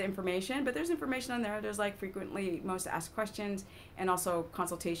update a lot of the information, but there's information on there. There's like frequently most asked questions and also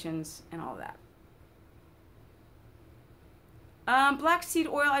consultations and all of that. Black seed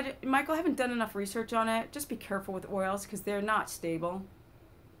oil, Michael, I haven't done enough research on it. Just be careful with oils because they're not stable.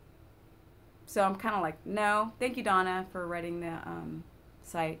 So I'm kind of like, no. Thank you, Donna, for writing the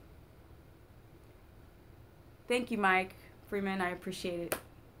site. Thank you, Mike Freeman. I appreciate it.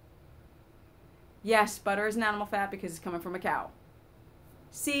 Yes, butter is an animal fat because it's coming from a cow.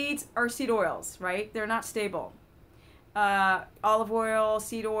 Seeds are seed oils, right? They're not stable. Olive oil,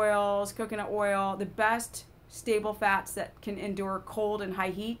 seed oils, coconut oil, the best stable fats that can endure cold and high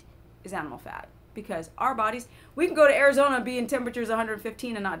heat is animal fat, because our bodies, we can go to Arizona and be in temperatures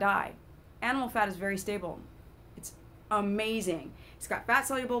 115 and not die. Animal fat is very stable. It's amazing. It's got fat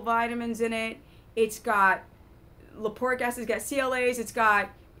soluble vitamins in it. It's got lipoic acid, it's got CLAs, it's got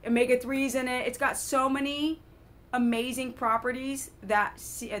omega-3s in it. It's got so many amazing properties that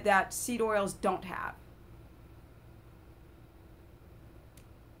seed oils don't have.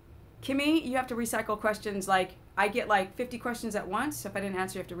 Kimmy, you have to recycle questions. Like, I get like 50 questions at once. So if I didn't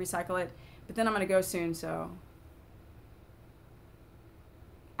answer, you have to recycle it. But then I'm going to go soon, so.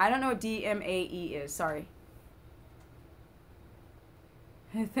 I don't know what DMAE is. Sorry.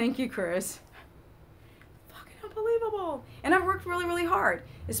 Thank you, Chris. Fucking unbelievable. And I've worked really, really hard,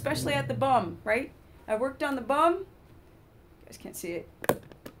 especially at the bum, right? I worked on the bum. You guys can't see it.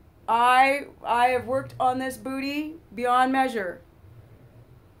 I have worked on this booty beyond measure.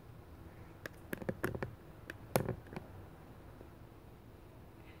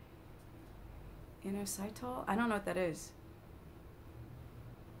 Inositol? I don't know what that is.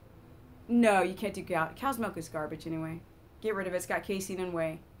 No, you can't do cow. Cow's milk is garbage anyway. Get rid of it. It's got casein and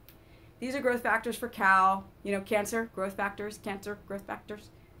whey. These are growth factors for cow. You know, cancer, growth factors, cancer, growth factors.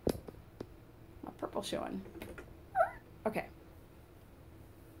 My purple showing. Okay.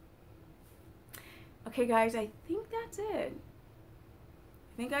 Okay, guys, I think that's it.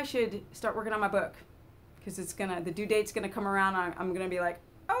 I think I should start working on my book because the due date's gonna come around. I'm gonna be like,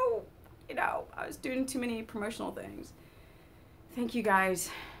 oh, you know, I was doing too many promotional things. Thank you, guys.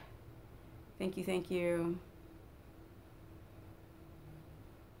 Thank you, thank you.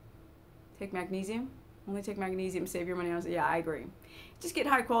 Take magnesium. Only take magnesium, save your money on it. Yeah, I agree. Just get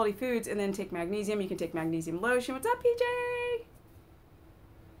high quality foods and then take magnesium. You can take magnesium lotion. What's up, PJ?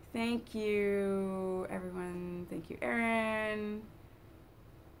 Thank you, everyone. Thank you, Erin.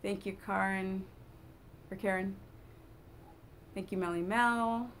 Thank you, Karen. Or Karen. Thank you, Melly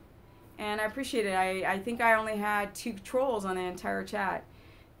Mel. And I appreciate it. I think I only had 2 trolls on the entire chat.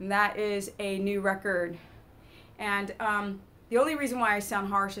 And that is a new record. And the only reason why I sound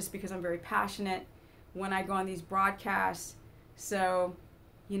harsh is because I'm very passionate when I go on these broadcasts. So,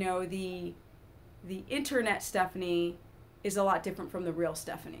 you know, the internet Stephanie is a lot different from the real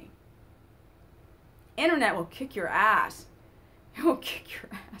Stephanie. Internet will kick your ass. It will kick your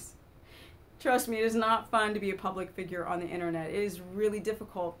ass. Trust me, it is not fun to be a public figure on the internet. It is really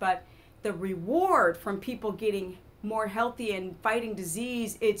difficult, but the reward from people getting more healthy and fighting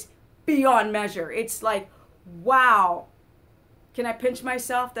disease, it's beyond measure. It's like, wow. Can I pinch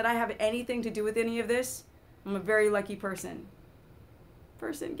myself that I have anything to do with any of this? I'm a very lucky person.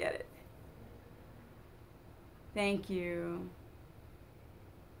 Get it. Thank you.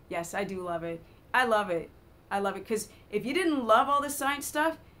 Yes, I do love it. I love it. I love it because if you didn't love all this science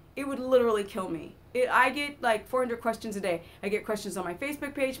stuff, it would literally kill me. I get like 400 questions a day. I get questions on my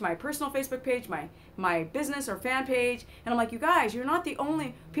Facebook page, my personal Facebook page, my business or fan page. And I'm like, you guys, you're not the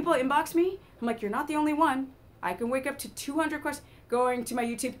only, people inbox me. I'm like, you're not the only one. I can wake up to 200 questions going to my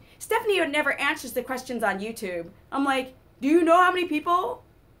YouTube. Stephanie never answers the questions on YouTube. I'm like, do you know how many people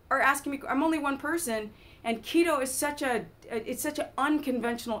are asking me? I'm only one person. And keto is such an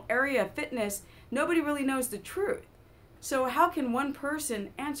unconventional area of fitness. Nobody really knows the truth. So how can one person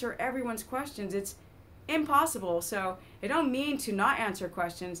answer everyone's questions? It's impossible. So I don't mean to not answer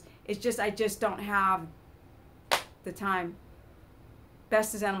questions. It's just I just don't have the time.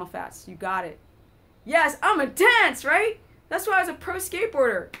 Best is animal fats. You got it. Yes, I'm intense, right? That's why I was a pro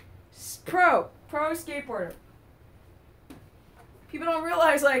skateboarder. Pro skateboarder. People don't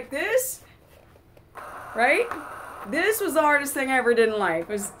realize like this, right? This was the hardest thing I ever did in life,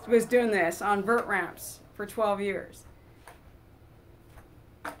 was doing this on vert ramps for 12 years.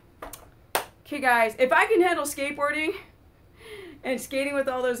 Okay, guys, if I can handle skateboarding and skating with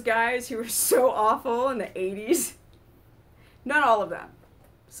all those guys who were so awful in the 80s, not all of them.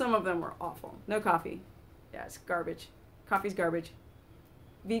 Some of them were awful. No coffee. Yeah, it's garbage. Coffee's garbage.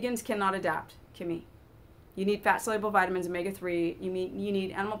 Vegans cannot adapt, Kimmy. You need fat-soluble vitamins, omega-3. You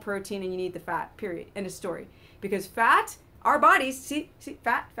need animal protein, and you need the fat, period. End of story. Because fat, our bodies, see,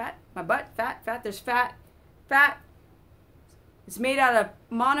 fat, my butt, fat. There's fat. It's made out of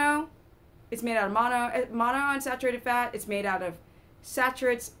mono. It's made out of monounsaturated fat. It's made out of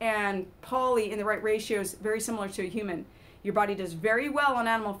saturates and poly in the right ratios, very similar to a human. Your body does very well on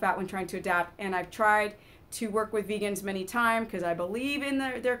animal fat when trying to adapt. And I've tried to work with vegans many times because I believe in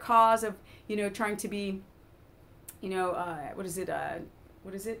their cause of, you know, trying to be, you know, what is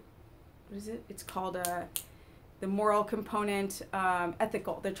it? It's called the moral component,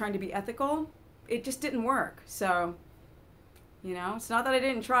 ethical. They're trying to be ethical. It just didn't work. So, you know, it's not that I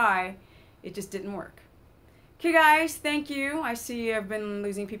didn't try. It just didn't work. Okay, guys, thank you. I see I've been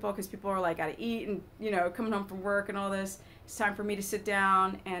losing people because people are like, gotta eat and, you know, coming home from work and all this. It's time for me to sit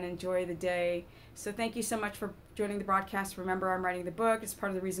down and enjoy the day. So thank you so much for joining the broadcast. Remember, I'm writing the book. It's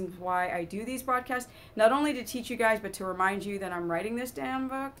part of the reasons why I do these broadcasts. Not only to teach you guys, but to remind you that I'm writing this damn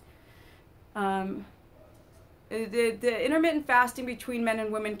book. The intermittent fasting between men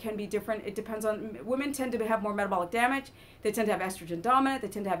and women can be different. It depends on, women tend to have more metabolic damage. They tend to have estrogen dominant. They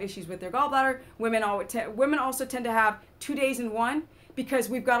tend to have issues with their gallbladder. Women also tend to have 2 days in one because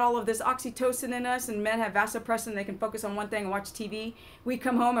we've got all of this oxytocin in us, and men have vasopressin. They can focus on one thing and watch TV. We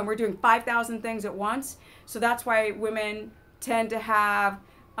come home and we're doing 5,000 things at once. So that's why women tend to have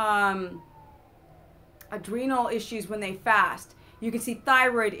adrenal issues when they fast. You can see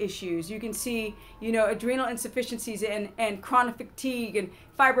thyroid issues. You can see, you know, adrenal insufficiencies and chronic fatigue and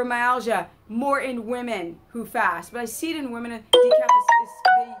fibromyalgia more in women who fast. But I see it in women. Decaf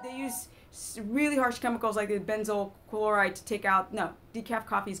they use really harsh chemicals like the benzoyl chloride to take out. No, decaf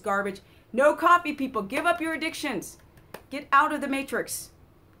coffee is garbage. No coffee, people. Give up your addictions. Get out of the matrix.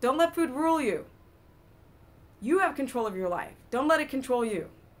 Don't let food rule you. You have control of your life. Don't let it control you.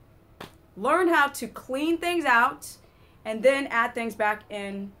 Learn how to clean things out and then add things back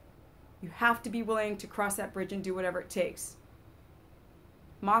in. You have to be willing to cross that bridge and do whatever it takes.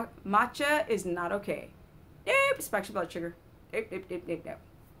 Matcha is not okay. Nope, spikes your blood sugar. Nope.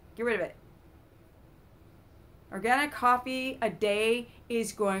 Get rid of it. Organic coffee a day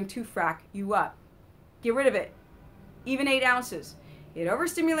is going to frack you up. Get rid of it. Even 8 ounces. It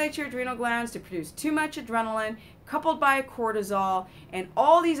overstimulates your adrenal glands to produce too much adrenaline, coupled by cortisol and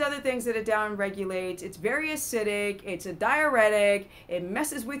all these other things that it downregulates. It's very acidic. It's a diuretic. It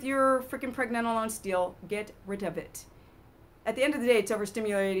messes with your freaking pregnenolone steel. Get rid of it. At the end of the day, it's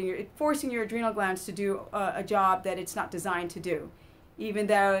overstimulating. It's forcing your adrenal glands to do a job that it's not designed to do. Even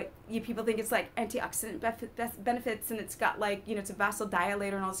though people think it's like antioxidant benefits and it's got like, you know, it's a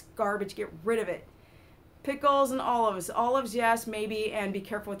vasodilator and all this garbage. Get rid of it. Pickles and olives. Olives, yes, maybe, and be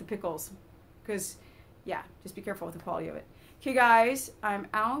careful with the pickles. Because, yeah, just be careful with the quality of it. Okay, guys, I'm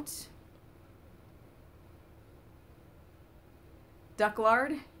out. Duck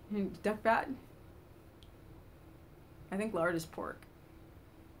lard? Duck fat? I think lard is pork.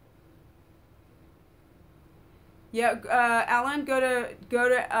 Yeah, Alan, go to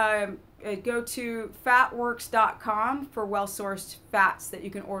fatworks.com for well-sourced fats that you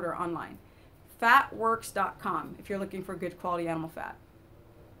can order online. Fatworks.com if you're looking for good quality animal fat.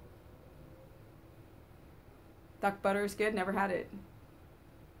 Duck butter is good. Never had it.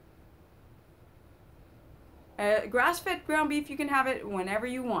 Grass-fed ground beef, you can have it whenever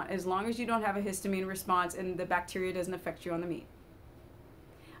you want, as long as you don't have a histamine response and the bacteria doesn't affect you on the meat.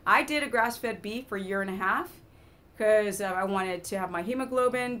 I did a grass-fed beef for a year and a half because I wanted to have my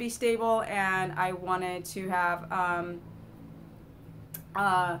hemoglobin be stable, and I wanted to have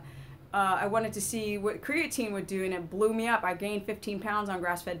I wanted to see what creatine would do, and it blew me up. I gained 15 pounds on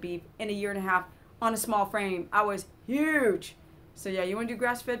grass-fed beef in a year and a half on a small frame. I was huge. So yeah, you want to do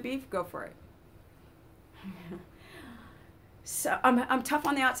grass-fed beef? Go for it. So I'm tough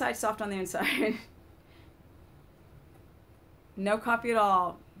on the outside, soft on the inside. No coffee at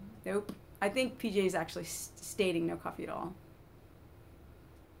all. Nope. I think PJ is actually stating no coffee at all.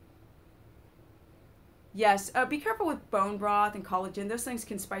 Yes, be careful with bone broth and collagen. Those things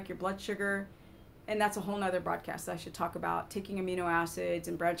can spike your blood sugar. And that's a whole nother broadcast I should talk about. Taking amino acids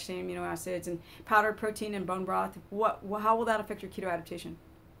and branched chain amino acids and powdered protein and bone broth. How will that affect your keto adaptation?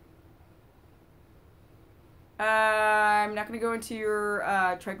 I'm not going to go into your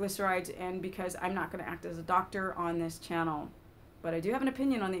triglycerides, and because I'm not going to act as a doctor on this channel. But I do have an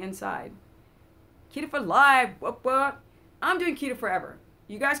opinion on the inside. Keto for life. What? I'm doing keto forever.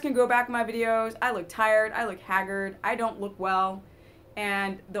 You guys can go back in my videos. I look tired. I look haggard. I don't look well.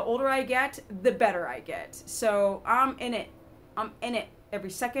 And the older I get, the better I get. So I'm in it. I'm in it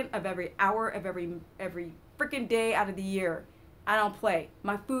every second of every hour of every freaking day out of the year. I don't play.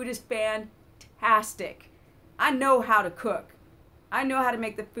 My food is fantastic. I know how to cook. I know how to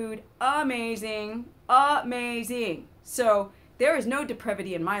make the food amazing. Amazing. So there is no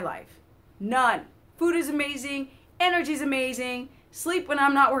depravity in my life. None. Food is amazing. Energy is amazing. Sleep when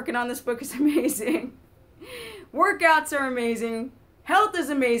I'm not working on this book is amazing. Workouts are amazing. Health is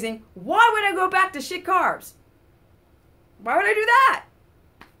amazing. Why would I go back to shit carbs? Why would I do that?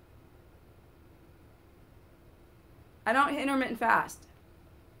 I don't intermittent fast.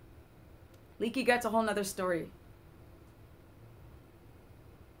 Leaky gut's a whole nother story.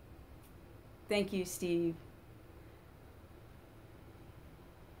 Thank you, Steve.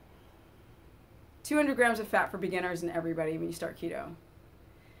 200 grams of fat for beginners and everybody when you start keto.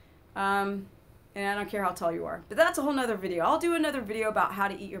 And I don't care how tall you are. But that's a whole nother video. I'll do another video about how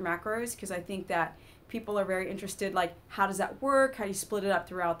to eat your macros, because I think that people are very interested, like, how does that work? How do you split it up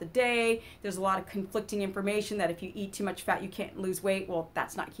throughout the day? There's a lot of conflicting information that if you eat too much fat, you can't lose weight. Well,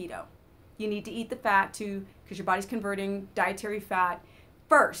 that's not keto. You need to eat the fat too, because your body's converting dietary fat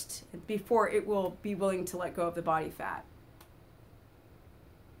first before it will be willing to let go of the body fat.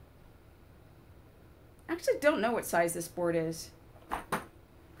 I actually don't know what size this board is. I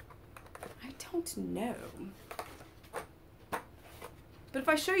don't know. But if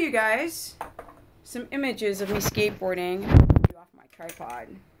I show you guys some images of me skateboarding, I'll put you off my tripod.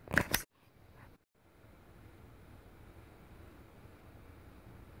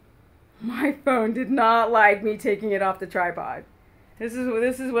 My phone did not like me taking it off the tripod. This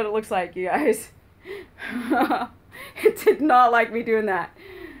is what it looks like, you guys. It did not like me doing that.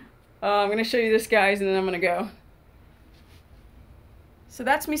 I'm going to show you this, guys, and then I'm going to go. So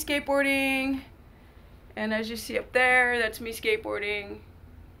that's me skateboarding. And as you see up there, that's me skateboarding.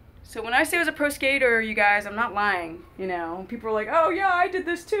 So when I say I was a pro skater, you guys, I'm not lying. You know, people are like, oh, yeah, I did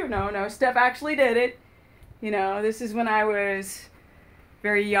this too. No, Steph actually did it. You know, this is when I was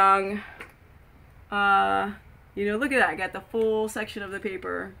very young. You know, look at that. I got the full section of the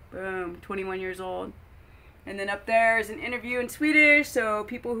paper. Boom, 21 years old. And then up there is an interview in Swedish. So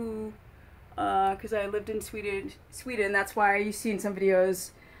people who, because I lived in Sweden, that's why you've seen some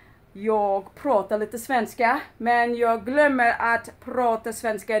videos. Jag pratar lite svenska, men jag glömmer att prata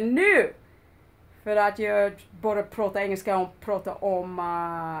svenska nu. För att jag bara pratar engelska och pratar om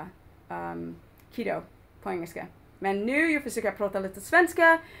keto på engelska. Men nu jag försöker prata lite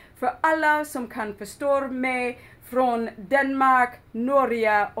svenska för alla som kan förstå mig från Danmark,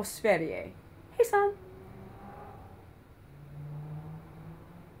 Norge och Sverige. Hejsan!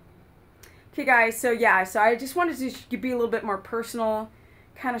 Okay guys, so yeah, so I just wanted to be a little bit more personal,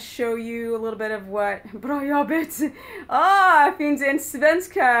 kind of show you a little bit of what... Bra jobbigt! Finns en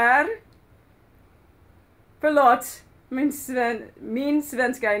svenskar. Förlåt, min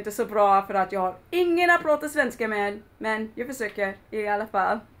svenska är inte så bra för att jag har ingen att prata svenska med, men jag försöker i alla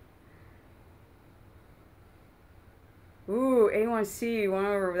fall. Ooh, A1C,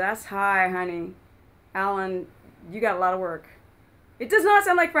 that's high, honey. Alan, you got a lot of work. It does not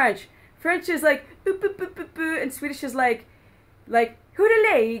sound like French. French is like, oop, oop, oop, oop, oop, and Swedish is like, hur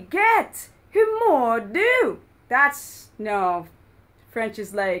är läget? Hur mår du? That's, no. French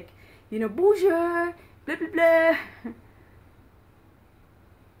is like, you know, bonjour, blah, blah, blah.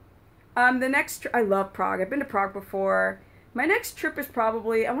 The next, I love Prague. I've been to Prague before. My next trip is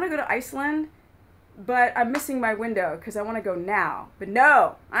probably, I want to go to Iceland, but I'm missing my window because I want to go now. But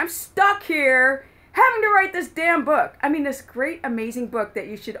no, I'm stuck here having to write this damn book. I mean, this great, amazing book that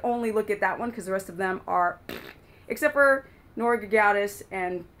you should only look at that one because the rest of them are, except for Nora Gagaudis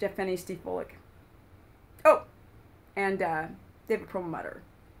and Jeffeni Stiefolic. Oh, and David Perlmutter.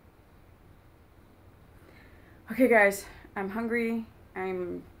 Okay, guys, I'm hungry.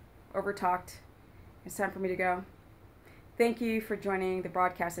 I'm overtalked. It's time for me to go. Thank you for joining the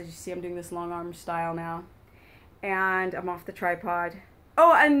broadcast. As you see, I'm doing this long arm style now. And I'm off the tripod.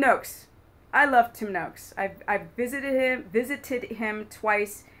 Oh, and Noakes. I love Tim Noakes. I've visited him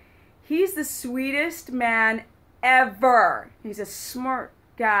twice. He's the sweetest man ever. He's a smart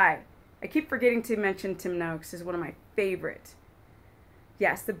guy. I keep forgetting to mention Tim Noakes is one of my favorite.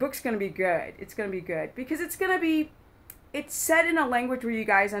 Yes, the book's going to be good. It's going to be good because it's set in a language where you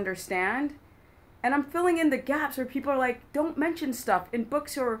guys understand. And I'm filling in the gaps where people are like, don't mention stuff in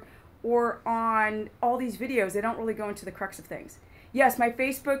books or on all these videos. They don't really go into the crux of things. Yes, my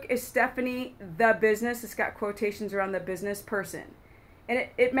Facebook is Stephanie the Business. It's got quotations around the business person. And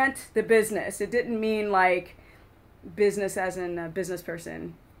it meant the business. It didn't mean like business as in a business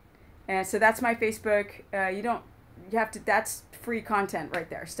person. And so that's my Facebook. That's free content right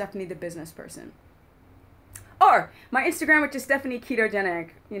there. Stephanie the Business Person. Or my Instagram, which is Stephanie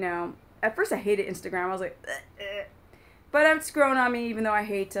Ketogenic. You know, at first I hated Instagram. I was like, but it's grown on me even though I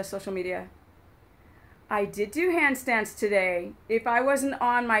hate social media. I did do handstands today. If I wasn't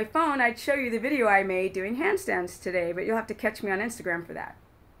on my phone, I'd show you the video I made doing handstands today, but you'll have to catch me on Instagram for that.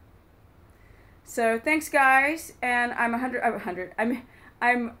 So thanks, guys, and I'm an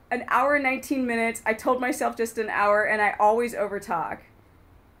hour and 19 minutes. I told myself just an hour, and I always overtalk.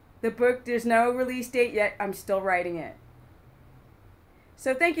 The book, there's no release date yet. I'm still writing it.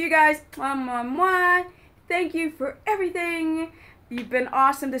 So thank you, guys. Mwah, mwah, mwah. Thank you for everything. You've been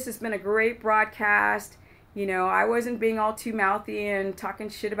awesome. This has been a great broadcast. You know, I wasn't being all too mouthy and talking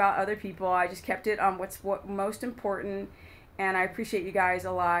shit about other people. I just kept it on what's most important. And I appreciate you guys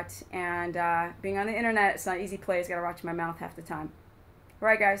a lot. And being on the internet, it's not an easy place. Got to watch my mouth half the time. All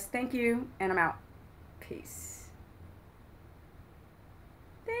right, guys. Thank you, and I'm out. Peace.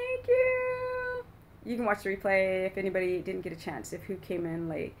 Thank you. You can watch the replay if anybody didn't get a chance, if who came in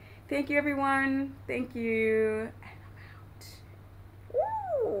late. Thank you, everyone. Thank you. And I'm out.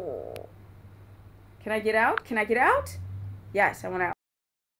 Ooh. Can I get out? Can I get out? Yes, I want out.